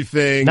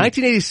everything.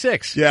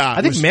 1986. Yeah.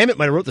 I think Mamet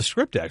might have wrote the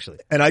script, actually.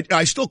 And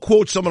I still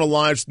quote some of the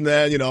lines from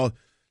that,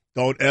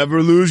 don't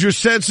ever lose your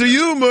sense of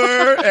humor.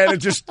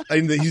 And he's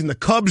in the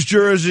Cubs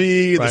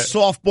jersey, the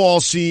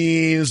softball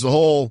scenes, the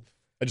whole...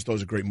 I just thought it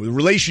was a great movie.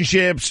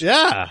 Relationships.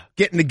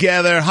 Getting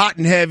together, hot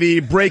and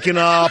heavy, breaking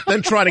up,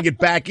 then trying to get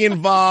back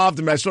involved.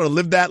 I mean, I sort of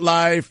lived that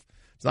life.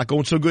 It's not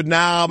going so good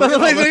now. But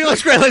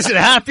that's great. Listen,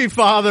 happy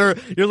father.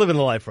 You're living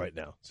the life right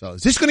now. So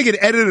is this going to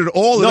get edited at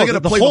all? No, they're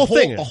going to play whole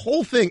thing. The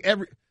whole thing.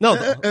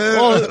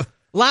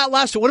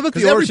 Last one. What about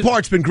the every origin?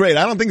 part's been great.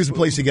 I don't think there's a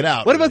place to get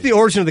out. What about the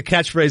origin of the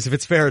catchphrase, if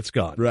it's fair, it's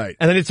gone? Right.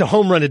 And then it's a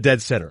home run to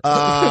dead center.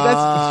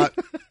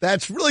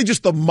 That's really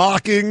just the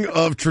mocking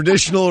of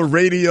traditional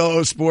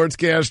radio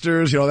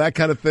sportscasters, that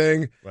kind of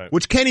thing, right.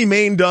 Which Kenny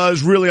Mayne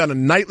does really on a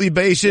nightly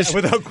basis.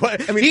 Yeah,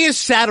 he is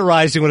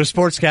satirizing what a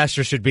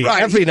sportscaster should be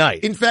every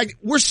night. In fact,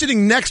 we're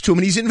sitting next to him,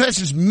 and he's in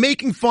essence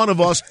making fun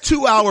of us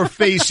to our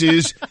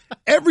faces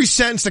every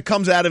sentence that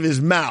comes out of his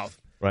mouth.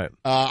 Right.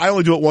 I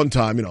only do it one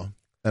time,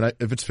 and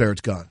if it's fair, it's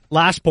gone.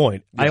 Last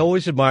point. Yeah. I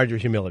always admired your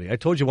humility. I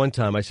told you one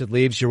time, I said,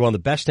 Leaves, you're one of the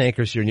best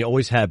anchors here, and you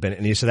always have been.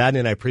 And you said,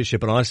 Adnan, I appreciate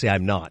it, but honestly,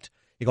 I'm not.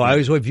 You go, I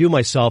always view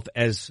myself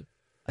as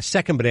a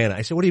second banana.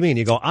 I said, what do you mean?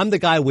 You go, I'm the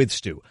guy with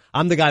Stu.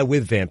 I'm the guy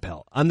with Van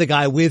Pelt. I'm the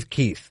guy with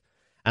Keith.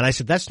 And I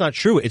said, that's not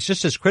true. It's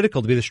just as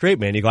critical to be the straight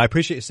man. You go, I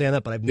appreciate you saying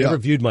that, but I've never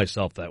viewed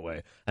myself that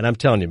way. And I'm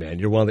telling you, man,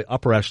 you're one of the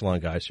upper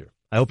echelon guys here.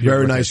 I hope you're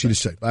very nice of you to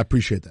say. I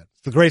appreciate that.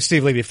 It's the great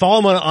Steve Levy. Follow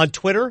him on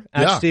Twitter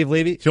at Steve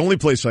Levy. It's the only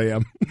place I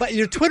am. But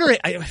your Twitter,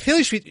 I feel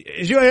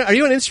are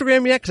you on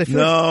Instagram yet? Because I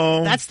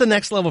feel that's the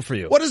next level for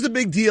you. What is the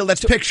big deal?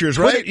 That's pictures,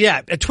 right? Twitter,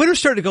 yeah, Twitter's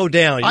starting to go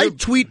down. I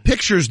tweet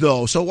pictures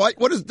though, so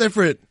what is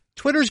different?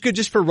 Twitter's good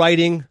just for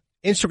writing.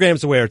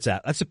 Instagram's the where it's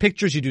at. That's the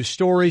pictures. You do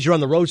stories. You're on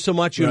the road so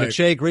much. You and the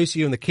Che, Gracie,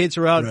 you and the kids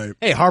are out. Right.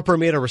 Hey, Harper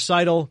made a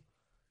recital.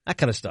 That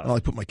kind of stuff.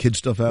 I put my kids'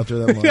 stuff out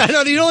there that much. Yeah,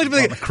 no, you don't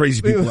like the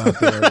crazy people out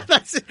there.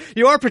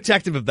 You are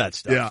protective of that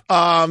stuff.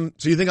 Yeah.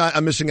 So you think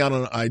I'm missing out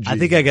on an IG? I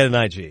think I get an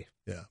IG.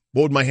 Yeah.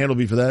 What would my handle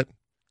be for that?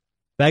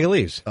 Bag of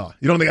Leaves. Oh,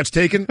 you don't think that's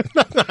taken?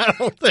 I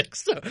don't think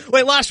so.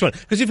 Wait, last one.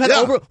 Because we've had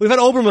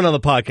Oberman on the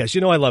podcast.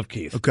 You know I love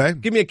Keith. Okay.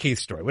 Give me a Keith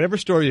story. Whatever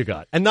story you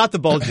got. And not the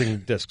bulging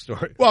disc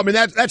story. Well, I mean,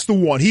 that's the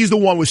one. He's the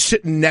one who was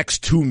sitting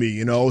next to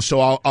me,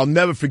 so I'll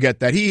never forget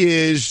that. He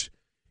is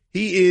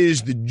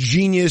the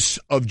genius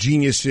of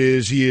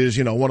geniuses. He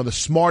is, one of the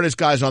smartest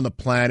guys on the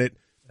planet.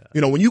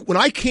 Yeah. When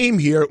I came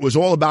here, it was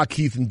all about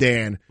Keith and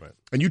Dan. Right.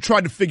 And you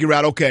tried to figure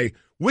out, okay,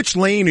 which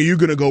lane are you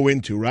going to go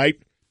into, right?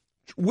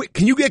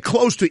 Can you get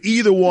close to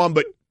either one?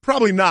 But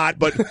probably not.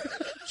 But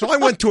so I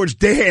went towards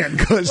Dan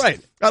because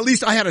at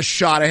least I had a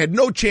shot. I had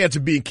no chance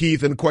of being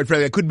Keith, and quite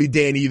frankly, I couldn't be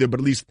Dan either.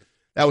 But at least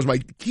that was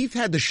Keith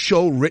had the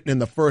show written in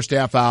the first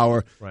half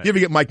hour. Right. You ever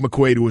get Mike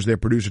McQuaid, who was their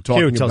producer,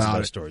 talking about it? He tells a lot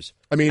of stories.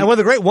 I mean, and one of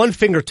the great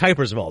one-finger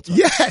typers of all time.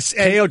 Yes,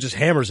 KO just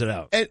hammers it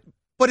out.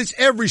 But it's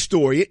every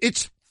story.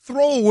 It's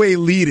throwaway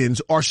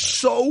lead-ins are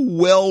so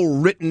well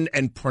written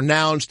and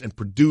pronounced and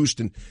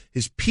produced, and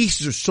his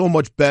pieces are so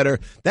much better.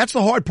 That's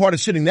the hard part of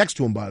sitting next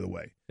to him, by the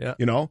way. Yeah.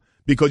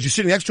 Because you're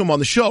sitting next to him on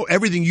the show,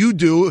 everything you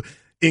do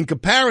in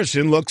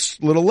comparison looks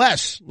a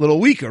little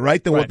weaker,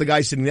 right, than what the guy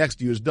sitting next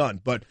to you has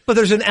done. But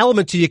there's an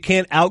element to you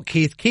can't out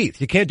Keith.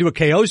 You can't do what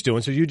KO's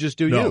doing, so you just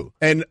do you.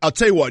 And I'll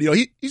tell you what,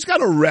 he's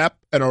got a rep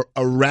and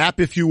a rap,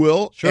 if you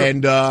will. Sure.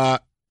 And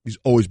he's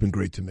always been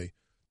great to me.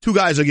 Two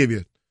guys I'll give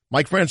you.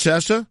 Mike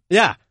Francesa.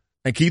 Yeah.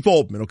 And Keith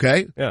Olbermann,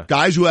 okay? Yeah.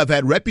 Guys who have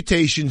had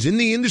reputations in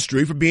the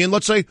industry for being,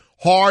 let's say,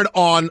 hard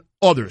on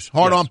others,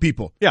 hard on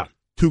people. Yeah.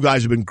 Two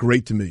guys have been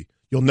great to me.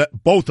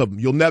 Both of them,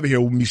 you'll never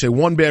hear me say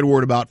one bad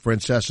word about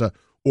Francesa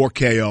or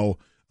KO.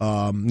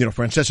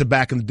 Francesa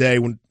back in the day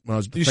when I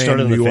was a fan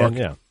in New York,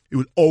 he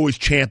was always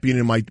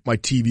championing my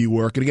TV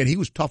work. And again, he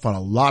was tough on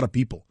a lot of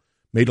people,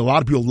 made a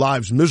lot of people's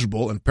lives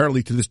miserable, and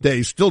apparently to this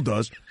day still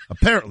does.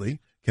 Apparently,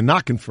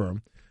 cannot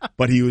confirm.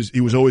 But he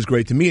was always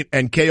great to me.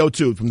 And KO,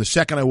 too, from the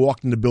second I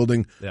walked in the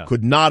building,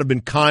 could not have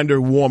been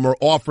kinder, warmer,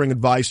 offering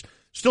advice.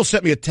 Still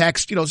sent me a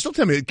text, still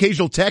send me an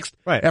occasional text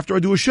after I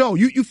do a show.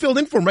 You filled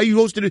in for him, right? You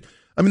hosted it.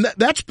 I mean,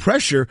 that's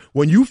pressure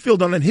when you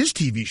filled on his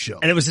TV show.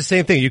 And it was the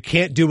same thing. You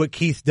can't do what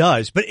Keith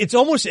does. But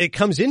it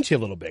comes into you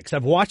a little bit. Because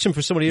I've watched him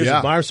for so many years,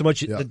 admire so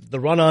much the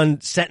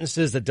run-on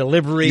sentences, the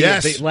delivery,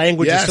 the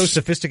language is so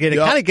sophisticated.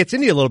 It kind of gets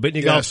into you a little bit. And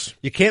you go,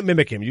 you can't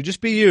mimic him. You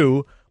just be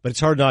you. But it's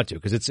hard not to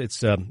because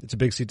it's a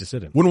big seat to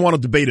sit in. Wouldn't want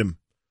to debate him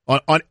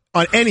on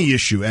any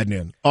issue,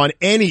 Adnan. On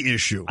any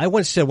issue. I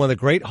once said one of the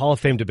great Hall of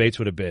Fame debates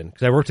would have been,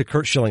 because I worked with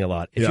Kurt Schilling a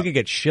lot, if you could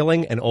get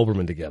Schilling and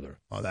Olbermann together.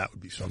 Oh, that would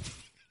be something.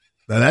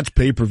 Now, that's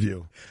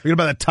pay-per-view. Forget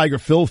about that Tiger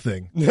Phil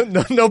thing.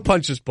 No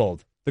punches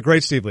pulled. The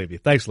great Steve Levy.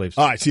 Thanks, Leaves.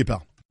 All right, see you,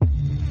 pal.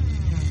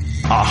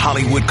 A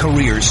Hollywood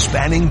career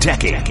spanning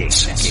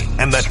decades,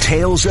 and the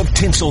tales of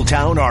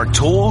Tinseltown are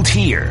told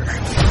here.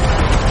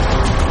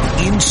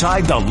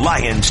 Inside the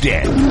Lion's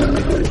Den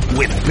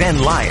with Ben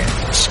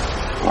Lyons.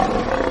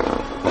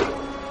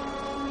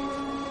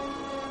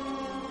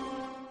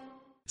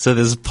 So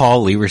this is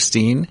Paul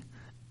Lieberstein,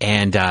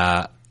 and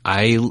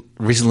I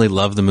recently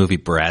loved the movie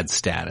Brad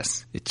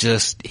Status. It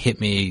just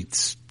hit me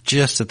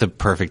just at the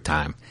perfect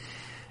time.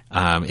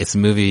 It's a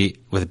movie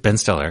with Ben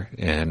Stiller,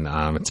 and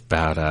it's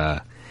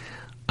about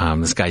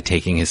this guy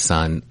taking his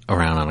son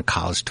around on a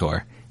college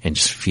tour and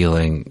just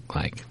feeling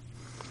like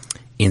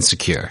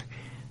insecure.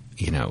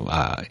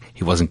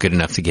 He wasn't good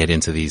enough to get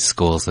into these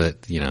schools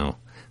that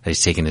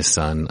he's taking his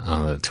son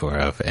on the tour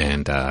of,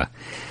 and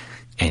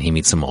he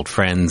meets some old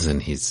friends,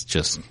 and he's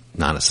just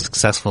not as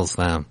successful as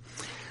them.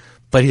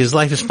 But his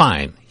life is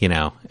fine,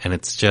 and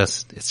it's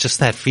just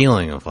that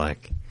feeling of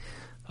like,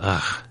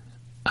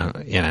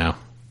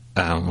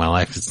 my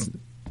life is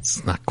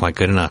it's not quite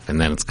good enough. And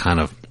then it's kind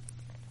of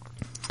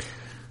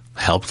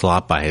helped a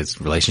lot by his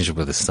relationship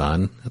with his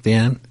son at the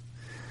end.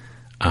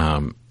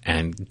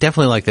 And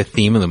definitely like the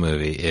theme of the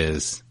movie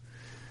is,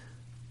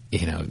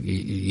 you know,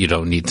 you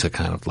don't need to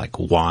kind of like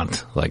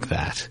want like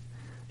that.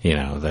 You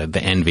know,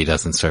 the envy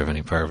doesn't serve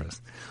any purpose.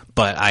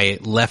 But I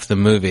left the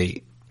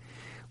movie,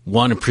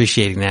 one,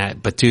 appreciating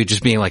that, but two,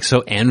 just being like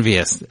so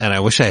envious, and I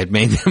wish I had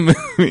made the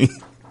movie.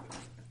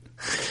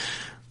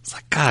 It's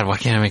like, God, why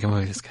can't I make a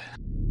movie this good?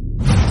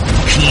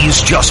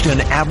 He's just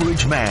an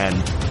average man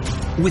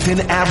with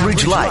an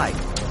average life.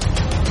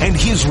 And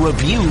his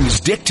reviews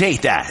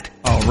dictate that.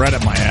 Oh, right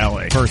up my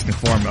alley, first and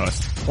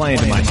foremost. Playing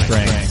to my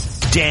strengths.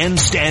 Dan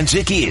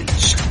Stanzik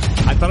is.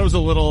 I thought it was a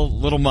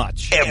little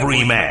much.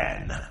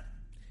 Everyman.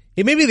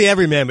 He may be the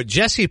everyman, but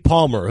Jesse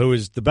Palmer, who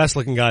is the best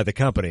looking guy at the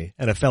company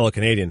and a fellow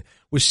Canadian,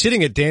 was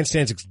sitting at Dan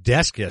Stanzik's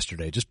desk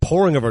yesterday, just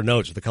poring over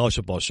notes at the college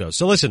football show.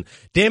 So listen,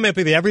 Dan might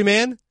be the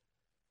everyman,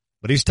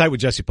 but he's tight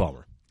with Jesse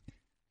Palmer.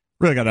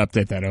 Really got to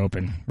update that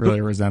open.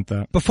 Really resent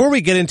that. Before we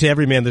get into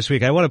Everyman this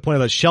week, I want to point out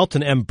that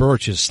Shelton M.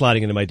 Birch is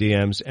sliding into my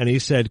DMs, and he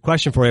said,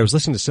 question for you, I was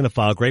listening to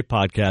Cinephile, great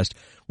podcast,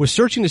 was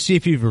searching to see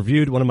if you've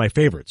reviewed one of my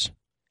favorites,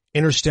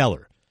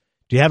 Interstellar.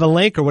 Do you have a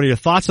link, or what are your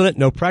thoughts on it?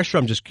 No pressure.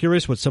 I'm just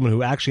curious what someone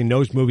who actually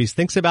knows movies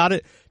thinks about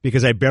it,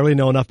 because I barely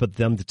know enough about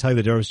them to tell you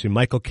the difference between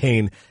Michael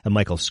Caine and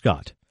Michael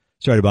Scott.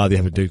 Sorry to bother you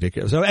having to do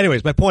it. So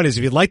anyways, my point is,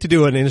 if you'd like to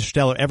do an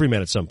Interstellar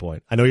Everyman at some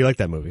point, I know you like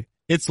that movie.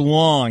 It's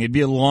long. It'd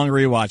be a long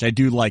rewatch. I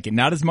do like it.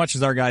 Not as much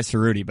as our guy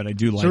Cerruti, but I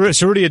do like it.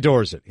 Cerruti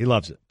adores it. He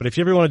loves it. But if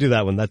you ever want to do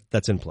that one,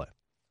 that's in play.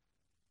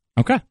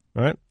 Okay.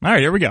 All right,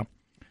 here we go.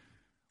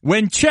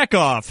 When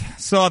Chekhov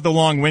saw The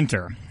Long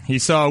Winter, he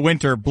saw a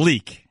winter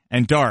bleak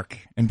and dark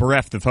and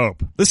bereft of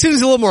hope. This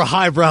seems a little more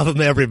highbrow than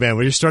the Everyman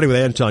when you're starting with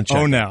Anton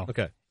Chekhov. Oh, no.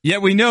 Okay.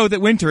 Yet we know that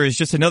winter is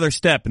just another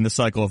step in the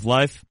cycle of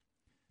life.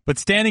 But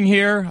standing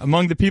here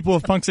among the people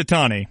of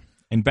Punxsutawney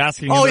and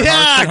basking in their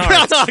hearts and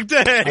hearts, Groundhog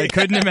Day! I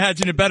couldn't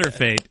imagine a better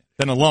fate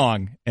than a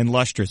long and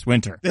lustrous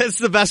winter. That's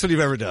the best one you've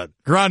ever done.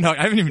 Groundhog.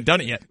 I haven't even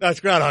done it yet. That's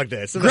Groundhog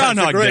Day.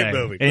 Groundhog Day. Day,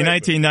 Movie. A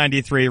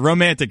 1993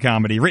 romantic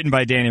comedy written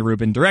by Danny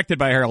Rubin, directed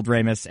by Harold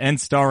Ramis,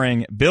 and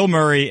starring Bill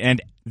Murray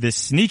and the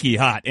sneaky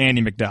hot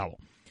Andie MacDowell.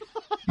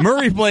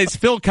 Murray plays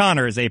Phil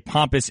Connors, a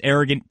pompous,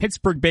 arrogant,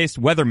 Pittsburgh-based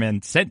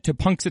weatherman sent to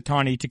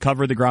Punxsutawney to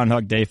cover the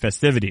Groundhog Day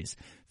festivities.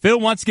 Phil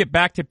wants to get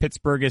back to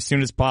Pittsburgh as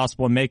soon as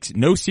possible and makes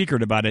no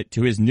secret about it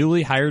to his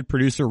newly hired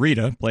producer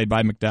Rita, played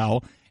by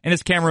McDowell, and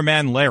his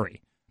cameraman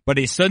Larry. But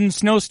a sudden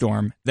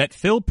snowstorm that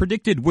Phil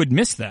predicted would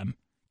miss them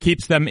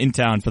keeps them in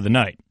town for the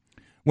night.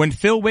 When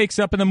Phil wakes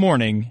up in the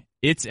morning,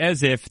 it's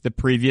as if the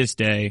previous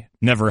day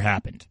never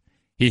happened.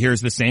 He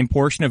hears the same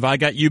portion of I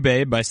Got You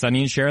Babe by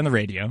Sonny and Cher on the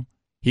radio.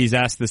 He's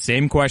asked the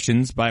same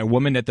questions by a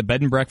woman at the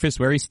bed and breakfast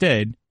where he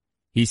stayed.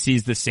 He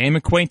sees the same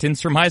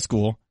acquaintance from high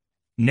school,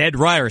 Ned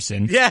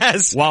Ryerson.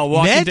 Yes! While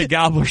walking Ned to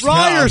Gobbler's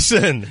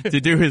Ryerson Knob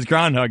to do his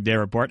Groundhog Day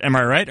report. Am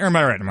I right or am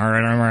I right? Am I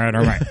right? Am I right?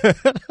 Am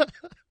I right?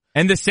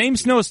 And the same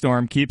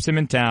snowstorm keeps him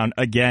in town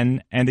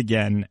again and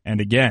again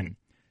and again.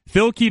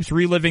 Phil keeps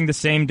reliving the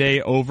same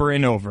day over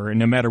and over, and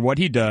no matter what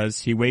he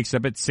does, he wakes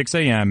up at 6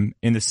 a.m.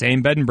 in the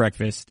same bed and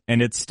breakfast, and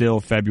it's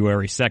still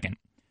February 2nd.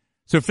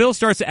 So Phil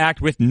starts to act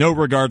with no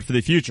regard for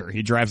the future.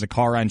 He drives a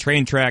car on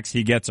train tracks,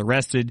 he gets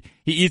arrested,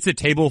 he eats a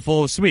table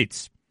full of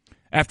sweets.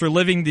 After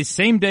living the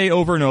same day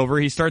over and over,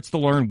 he starts to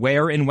learn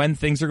where and when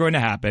things are going to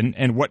happen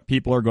and what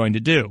people are going to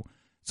do.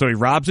 So he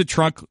robs a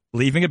trunk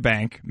leaving a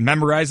bank,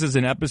 memorizes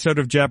an episode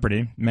of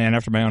Jeopardy, man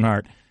after my own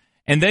heart,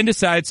 and then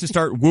decides to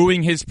start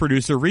wooing his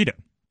producer Rita.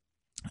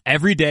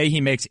 Every day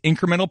he makes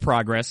incremental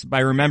progress by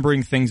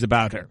remembering things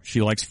about her.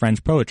 She likes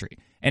French poetry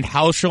and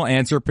how she'll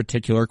answer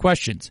particular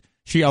questions.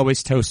 She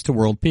always toasts to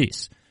world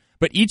peace.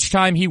 But each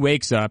time he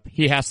wakes up,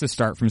 he has to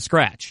start from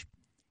scratch.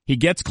 He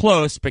gets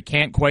close, but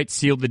can't quite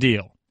seal the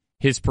deal.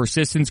 His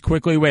persistence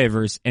quickly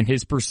wavers, and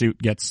his pursuit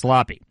gets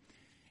sloppy.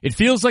 It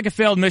feels like a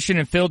failed mission,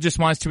 and Phil just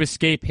wants to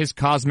escape his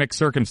cosmic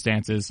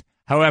circumstances.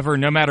 However,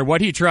 no matter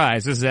what he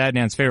tries, this is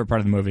Adnan's favorite part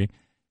of the movie,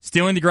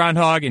 stealing the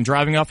groundhog and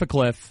driving off a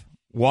cliff,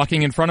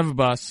 walking in front of a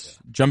bus,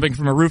 jumping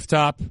from a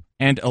rooftop,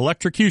 and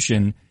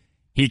electrocution,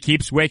 he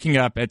keeps waking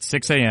up at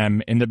 6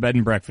 a.m. in the bed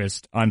and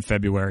breakfast on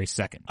February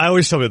 2nd. I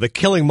always tell you, the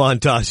killing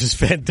montage is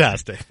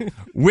fantastic.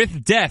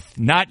 With death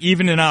not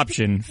even an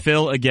option,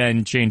 Phil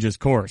again changes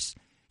course.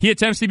 He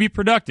attempts to be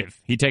productive.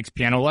 He takes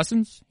piano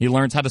lessons, he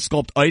learns how to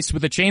sculpt ice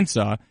with a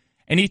chainsaw,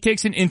 and he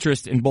takes an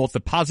interest in both the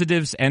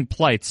positives and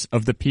plights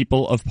of the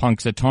people of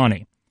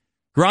Punxsutawney.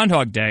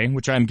 Groundhog Day,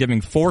 which I'm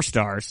giving 4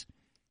 stars,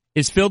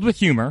 is filled with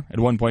humor. At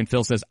one point,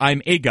 Phil says,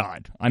 I'm a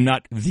god. I'm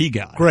not the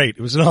god. Great.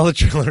 It was in all the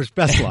trailers.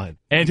 Best line.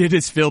 And it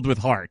is filled with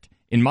heart.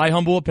 In my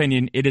humble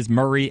opinion, it is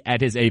Murray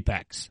at his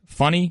apex.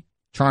 Funny,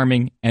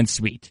 charming, and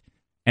sweet.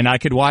 And I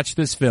could watch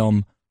this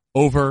film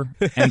over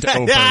and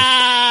over again.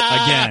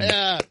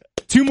 Yeah.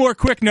 2 more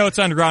quick notes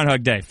on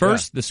Groundhog Day.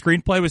 First, the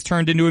screenplay was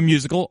turned into a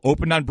musical,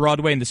 opened on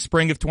Broadway in the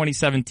spring of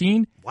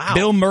 2017. Wow.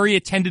 Bill Murray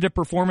attended a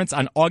performance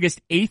on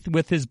August 8th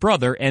with his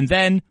brother, and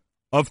then,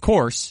 of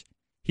course,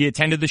 he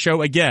attended the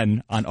show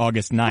again on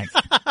August 9th.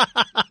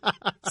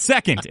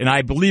 Second, and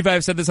I believe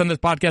I've said this on this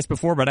podcast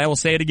before, but I will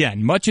say it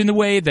again, much in the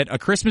way that A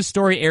Christmas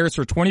Story airs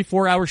for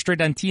 24 hours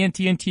straight on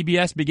TNT and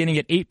TBS beginning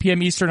at 8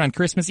 p.m. Eastern on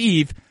Christmas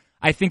Eve,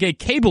 I think a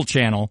cable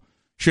channel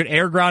should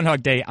air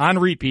Groundhog Day on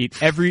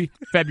repeat every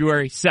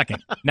February 2nd.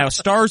 Now,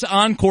 Stars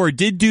Encore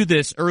did do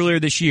this earlier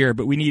this year,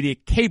 but we need a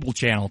cable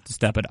channel to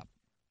step it up.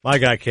 My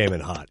guy came in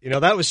hot.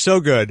 That was so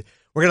good.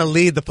 We're going to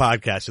lead the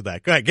podcast with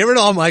that. Go ahead. Get rid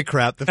of all my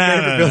crap.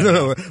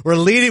 No. We're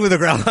leading with a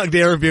Groundhog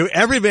Day review.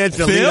 Every man's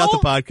going to lead out the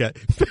podcast.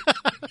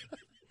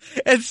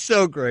 It's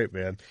so great,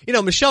 man.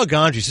 Michel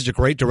Gondry's such a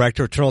great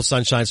director. Eternal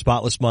Sunshine,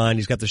 Spotless Mind.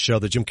 He's got the show,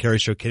 the Jim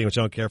Carrey Show, Kidding, which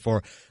I don't care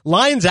for.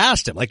 Lions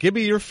asked him, give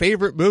me your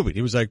favorite movie.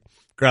 He was like,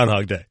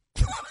 Groundhog Day.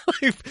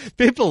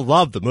 People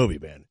love the movie,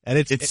 man. And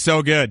it's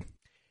so good.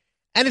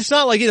 And it's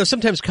not like,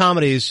 sometimes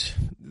comedies,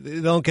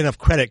 they don't get enough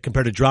credit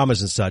compared to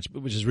dramas and such,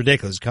 which is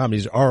ridiculous.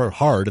 Comedies are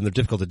hard and they're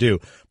difficult to do.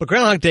 But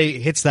Groundhog Day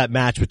hits that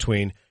match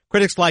between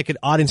critics like it,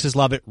 audiences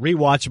love it,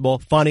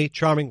 rewatchable, funny,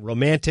 charming,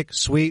 romantic,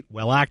 sweet,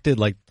 well acted,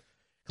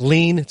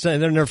 lean. It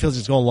never feels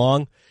it's going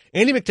long.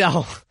 Andie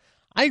MacDowell,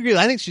 I agree.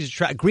 I think she's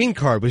Green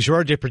Card with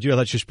Gerard Depardieu. I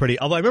thought she was pretty.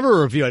 Although I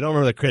remember a review, I don't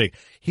remember the critic.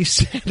 He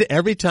said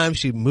every time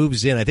she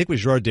moves in, I think it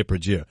was Gerard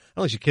Depardieu. I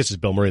don't think she kisses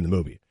Bill Murray in the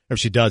movie. Or if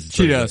she does, it's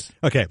she does.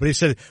 Okay, but he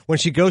said when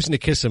she goes in to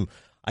kiss him,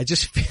 I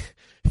just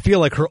feel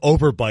like her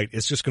overbite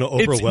is just going to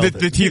overwhelm it.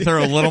 The teeth are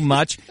a little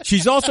much.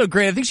 She's also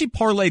great. I think she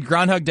parlayed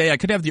Groundhog Day. I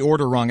could have the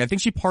order wrong. I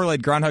think she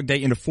parlayed Groundhog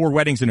Day into 4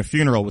 Weddings and a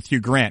Funeral with Hugh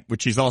Grant,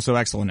 which she's also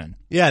excellent in.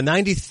 Yeah,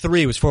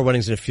 93 was 4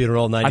 Weddings and a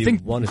Funeral. 91 I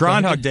think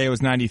Groundhog Day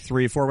was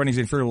 93. 4 Weddings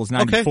and a Funeral was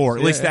 94. Okay.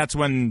 At least that's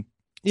when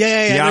the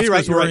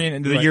Oscars you're were right.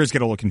 in. The years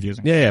get a little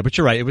confusing. Yeah, but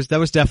you're right. That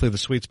was definitely the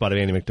sweet spot of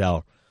Andie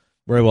MacDowell.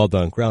 Very well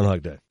done.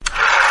 Groundhog Day.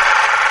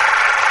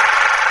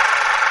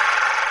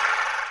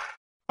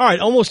 All right,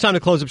 almost time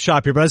to close up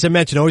shop here, but as I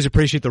mentioned, I always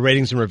appreciate the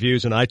ratings and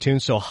reviews on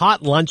iTunes. So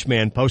Hot Lunch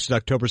Man posted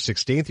October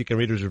 16th. You can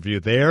read his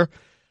review there.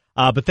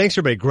 But thanks,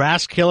 everybody.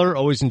 Grass Killer,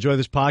 always enjoy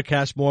this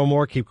podcast more and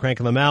more. Keep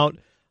cranking them out.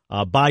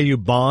 Bayou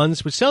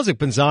Bonds, which sounds like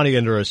Benzani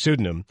under a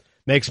pseudonym,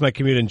 makes my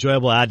commute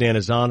enjoyable. Adnan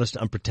is honest,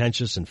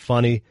 unpretentious, and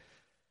funny.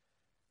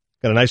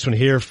 Got a nice one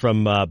here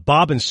from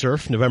Bob and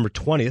Surf, November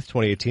 20th,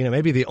 2018. It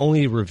may be the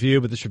only review,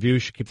 but this review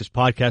should keep this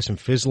podcast from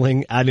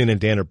fizzling. Adnan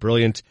and Dan are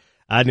brilliant.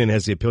 Adnan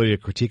has the ability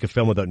to critique a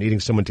film without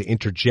needing someone to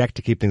interject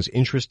to keep things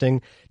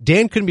interesting.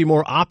 Dan couldn't be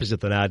more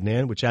opposite than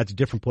Adnan, which adds a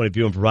different point of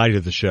view and variety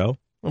to the show. I don't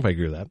know if I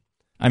agree with that.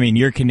 I mean,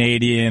 you're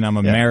Canadian. I'm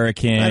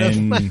American. I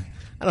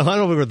don't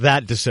know if we were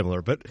that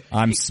dissimilar, but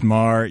I'm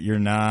smart. You're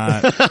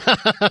not.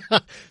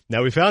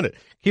 Now we found it.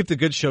 Keep the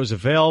good shows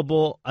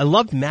available. I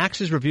loved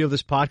Max's review of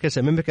this podcast.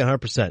 I mimic it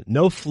 100%.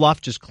 No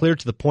fluff, just clear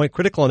to the point.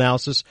 Critical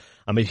analysis.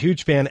 I'm a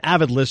huge fan,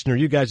 avid listener.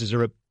 You guys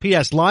deserve it.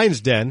 P.S. Lion's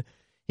Den.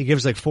 He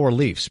gives 4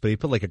 leaves, but he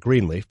put a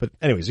green leaf. But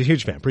anyways, a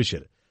huge fan.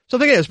 Appreciate it. So I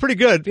think it's pretty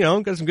good.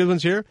 Got some good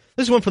ones here.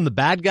 This is one from The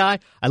Bad Guy.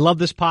 I love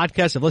this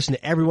podcast. I've listened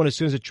to everyone as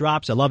soon as it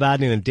drops. I love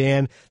Adnan and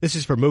Dan. This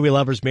is for movie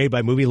lovers, made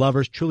by movie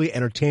lovers. Truly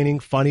entertaining,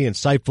 funny,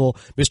 insightful.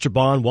 Mr.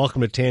 Bond,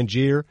 welcome to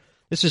Tangier.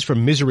 This is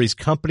from Misery's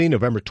Company,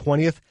 November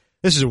 20th.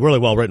 This is a really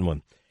well-written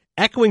one.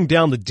 Echoing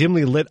down the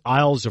dimly lit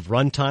aisles of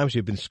runtimes,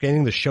 we've been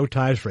scanning the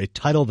showtimes for a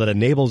title that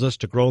enables us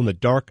to grow in the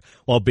dark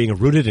while being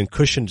rooted in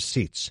cushioned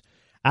seats.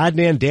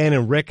 Adnan, Dan,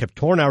 and Rick have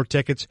torn our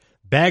tickets,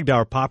 bagged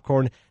our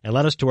popcorn, and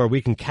led us to where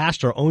we can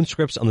cast our own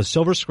scripts on the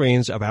silver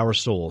screens of our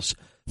souls.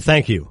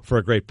 Thank you for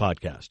a great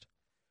podcast.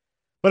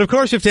 But of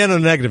course, if to end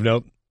on a negative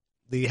note,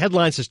 the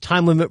headline says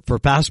Time Limit for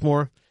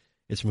Passmore.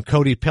 It's from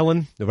Cody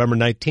Pillen, November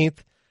 19th.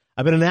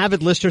 I've been an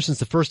avid listener since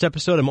the first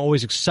episode. I'm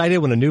always excited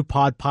when a new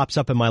pod pops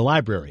up in my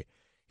library.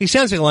 He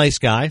sounds like a nice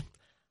guy.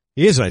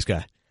 He is a nice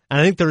guy.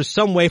 And I think there is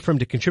some way for him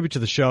to contribute to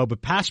the show,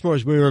 but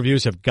Passmore's movie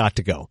reviews have got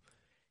to go.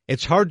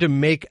 It's hard to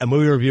make a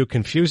movie review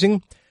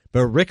confusing,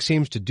 but Rick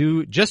seems to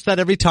do just that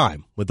every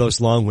time with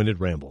those long-winded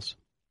rambles.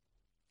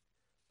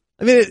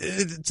 I mean,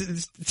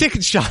 it's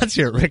taking shots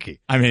here, Ricky.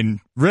 I mean,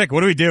 Rick,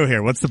 what do we do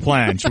here? What's the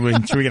plan? Should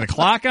we get a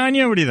clock on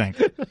you? What do you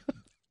think?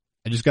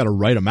 I just got to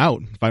write them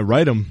out. If I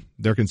write them,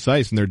 they're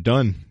concise and they're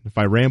done. If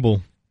I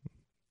ramble,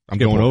 I'm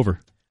going over.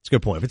 It's a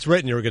good point. If it's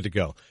written, you're good to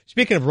go.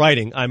 Speaking of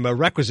writing, I'm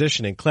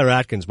requisitioning Claire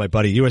Atkins, my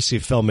buddy,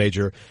 USC film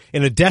major,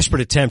 in a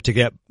desperate attempt to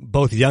get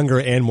both younger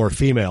and more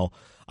female.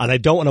 And I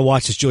don't want to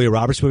watch this Julia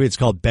Roberts movie. It's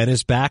called Ben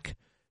is Back.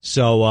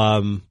 So,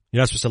 you're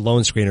not supposed to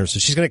loan screen her. So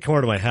she's going to come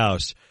over to my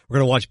house. We're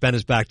going to watch Ben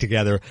is Back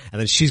together. And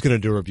then she's going to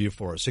do a review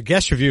for us. So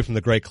guest review from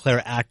the great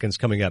Claire Atkins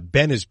coming up.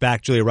 Ben is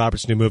Back, Julia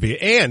Roberts' new movie.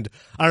 And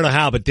I don't know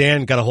how, but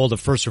Dan got a hold of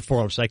First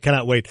Reformed. So I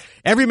cannot wait.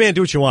 Every man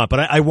do what you want, but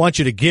I want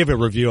you to give a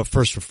review of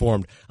First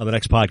Reformed on the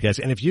next podcast.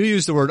 And if you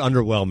use the word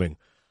underwhelming,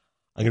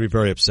 I'm going to be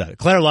very upset.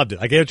 Claire loved it.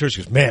 I gave it to her.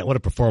 She goes, man, what a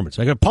performance.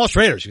 I go, Paul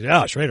Schrader. She goes,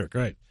 oh, Schrader,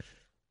 great.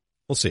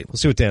 We'll see. We'll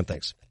see what Dan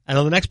thinks. And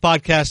on the next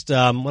podcast,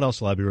 what else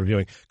will I be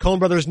reviewing? Coen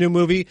Brothers' new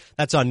movie.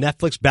 That's on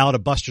Netflix, Ballad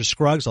of Buster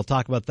Scruggs. I'll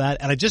talk about that.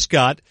 And I just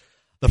got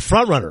the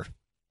frontrunner,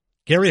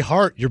 Gary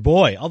Hart, your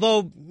boy.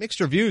 Although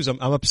mixed reviews,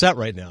 I'm upset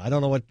right now. I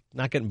don't know what,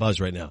 not getting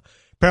buzzed right now.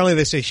 Apparently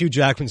they say Hugh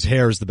Jackman's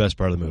hair is the best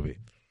part of the movie.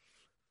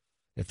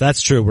 If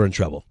that's true, we're in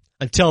trouble.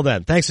 Until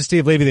then, thanks to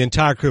Steve Levy, the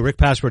entire crew, Rick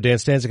Password, Dan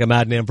Stanzik, I'm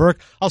Adnan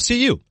Burke. I'll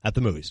see you at the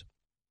movies.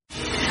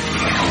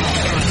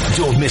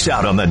 Don't miss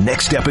out on the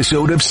next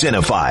episode of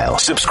Cinephile.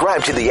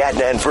 Subscribe to the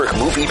Adnan Burke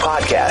Movie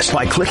Podcast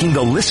by clicking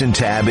the Listen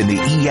tab in the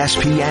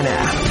ESPN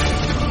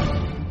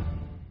app.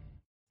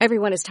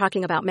 Everyone is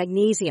talking about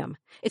magnesium.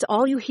 It's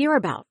all you hear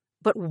about.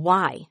 But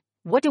why?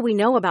 What do we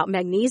know about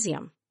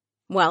magnesium?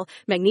 Well,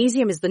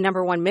 magnesium is the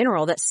number one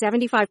mineral that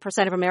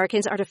 75% of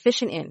Americans are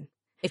deficient in.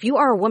 If you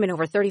are a woman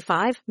over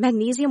 35,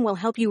 magnesium will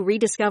help you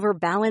rediscover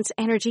balance,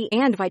 energy,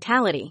 and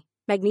vitality.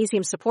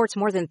 Magnesium supports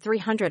more than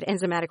 300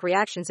 enzymatic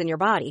reactions in your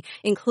body,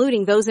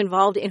 including those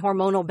involved in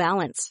hormonal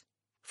balance.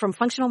 From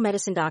functional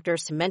medicine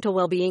doctors to mental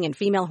well-being and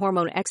female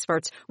hormone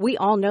experts, we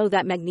all know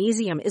that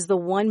magnesium is the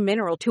one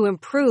mineral to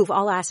improve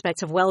all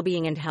aspects of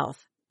well-being and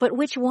health. But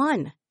which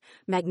one?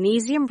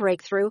 Magnesium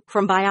Breakthrough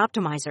from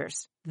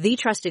Bioptimizers, the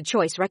trusted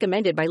choice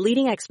recommended by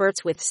leading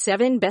experts with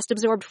 7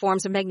 best-absorbed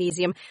forms of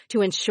magnesium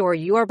to ensure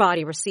your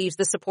body receives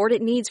the support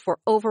it needs for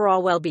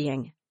overall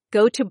well-being.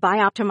 Go to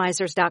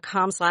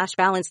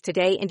bioptimizers.com/balance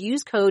today and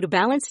use code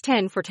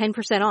BALANCE10 for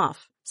 10%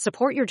 off.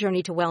 Support your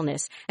journey to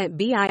wellness at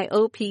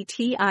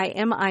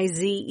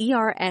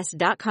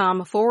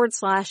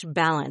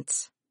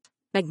bioptimizers.com/balance.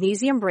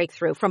 Magnesium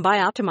Breakthrough from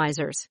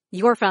Bioptimizers,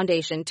 your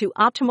foundation to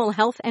optimal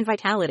health and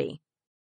vitality.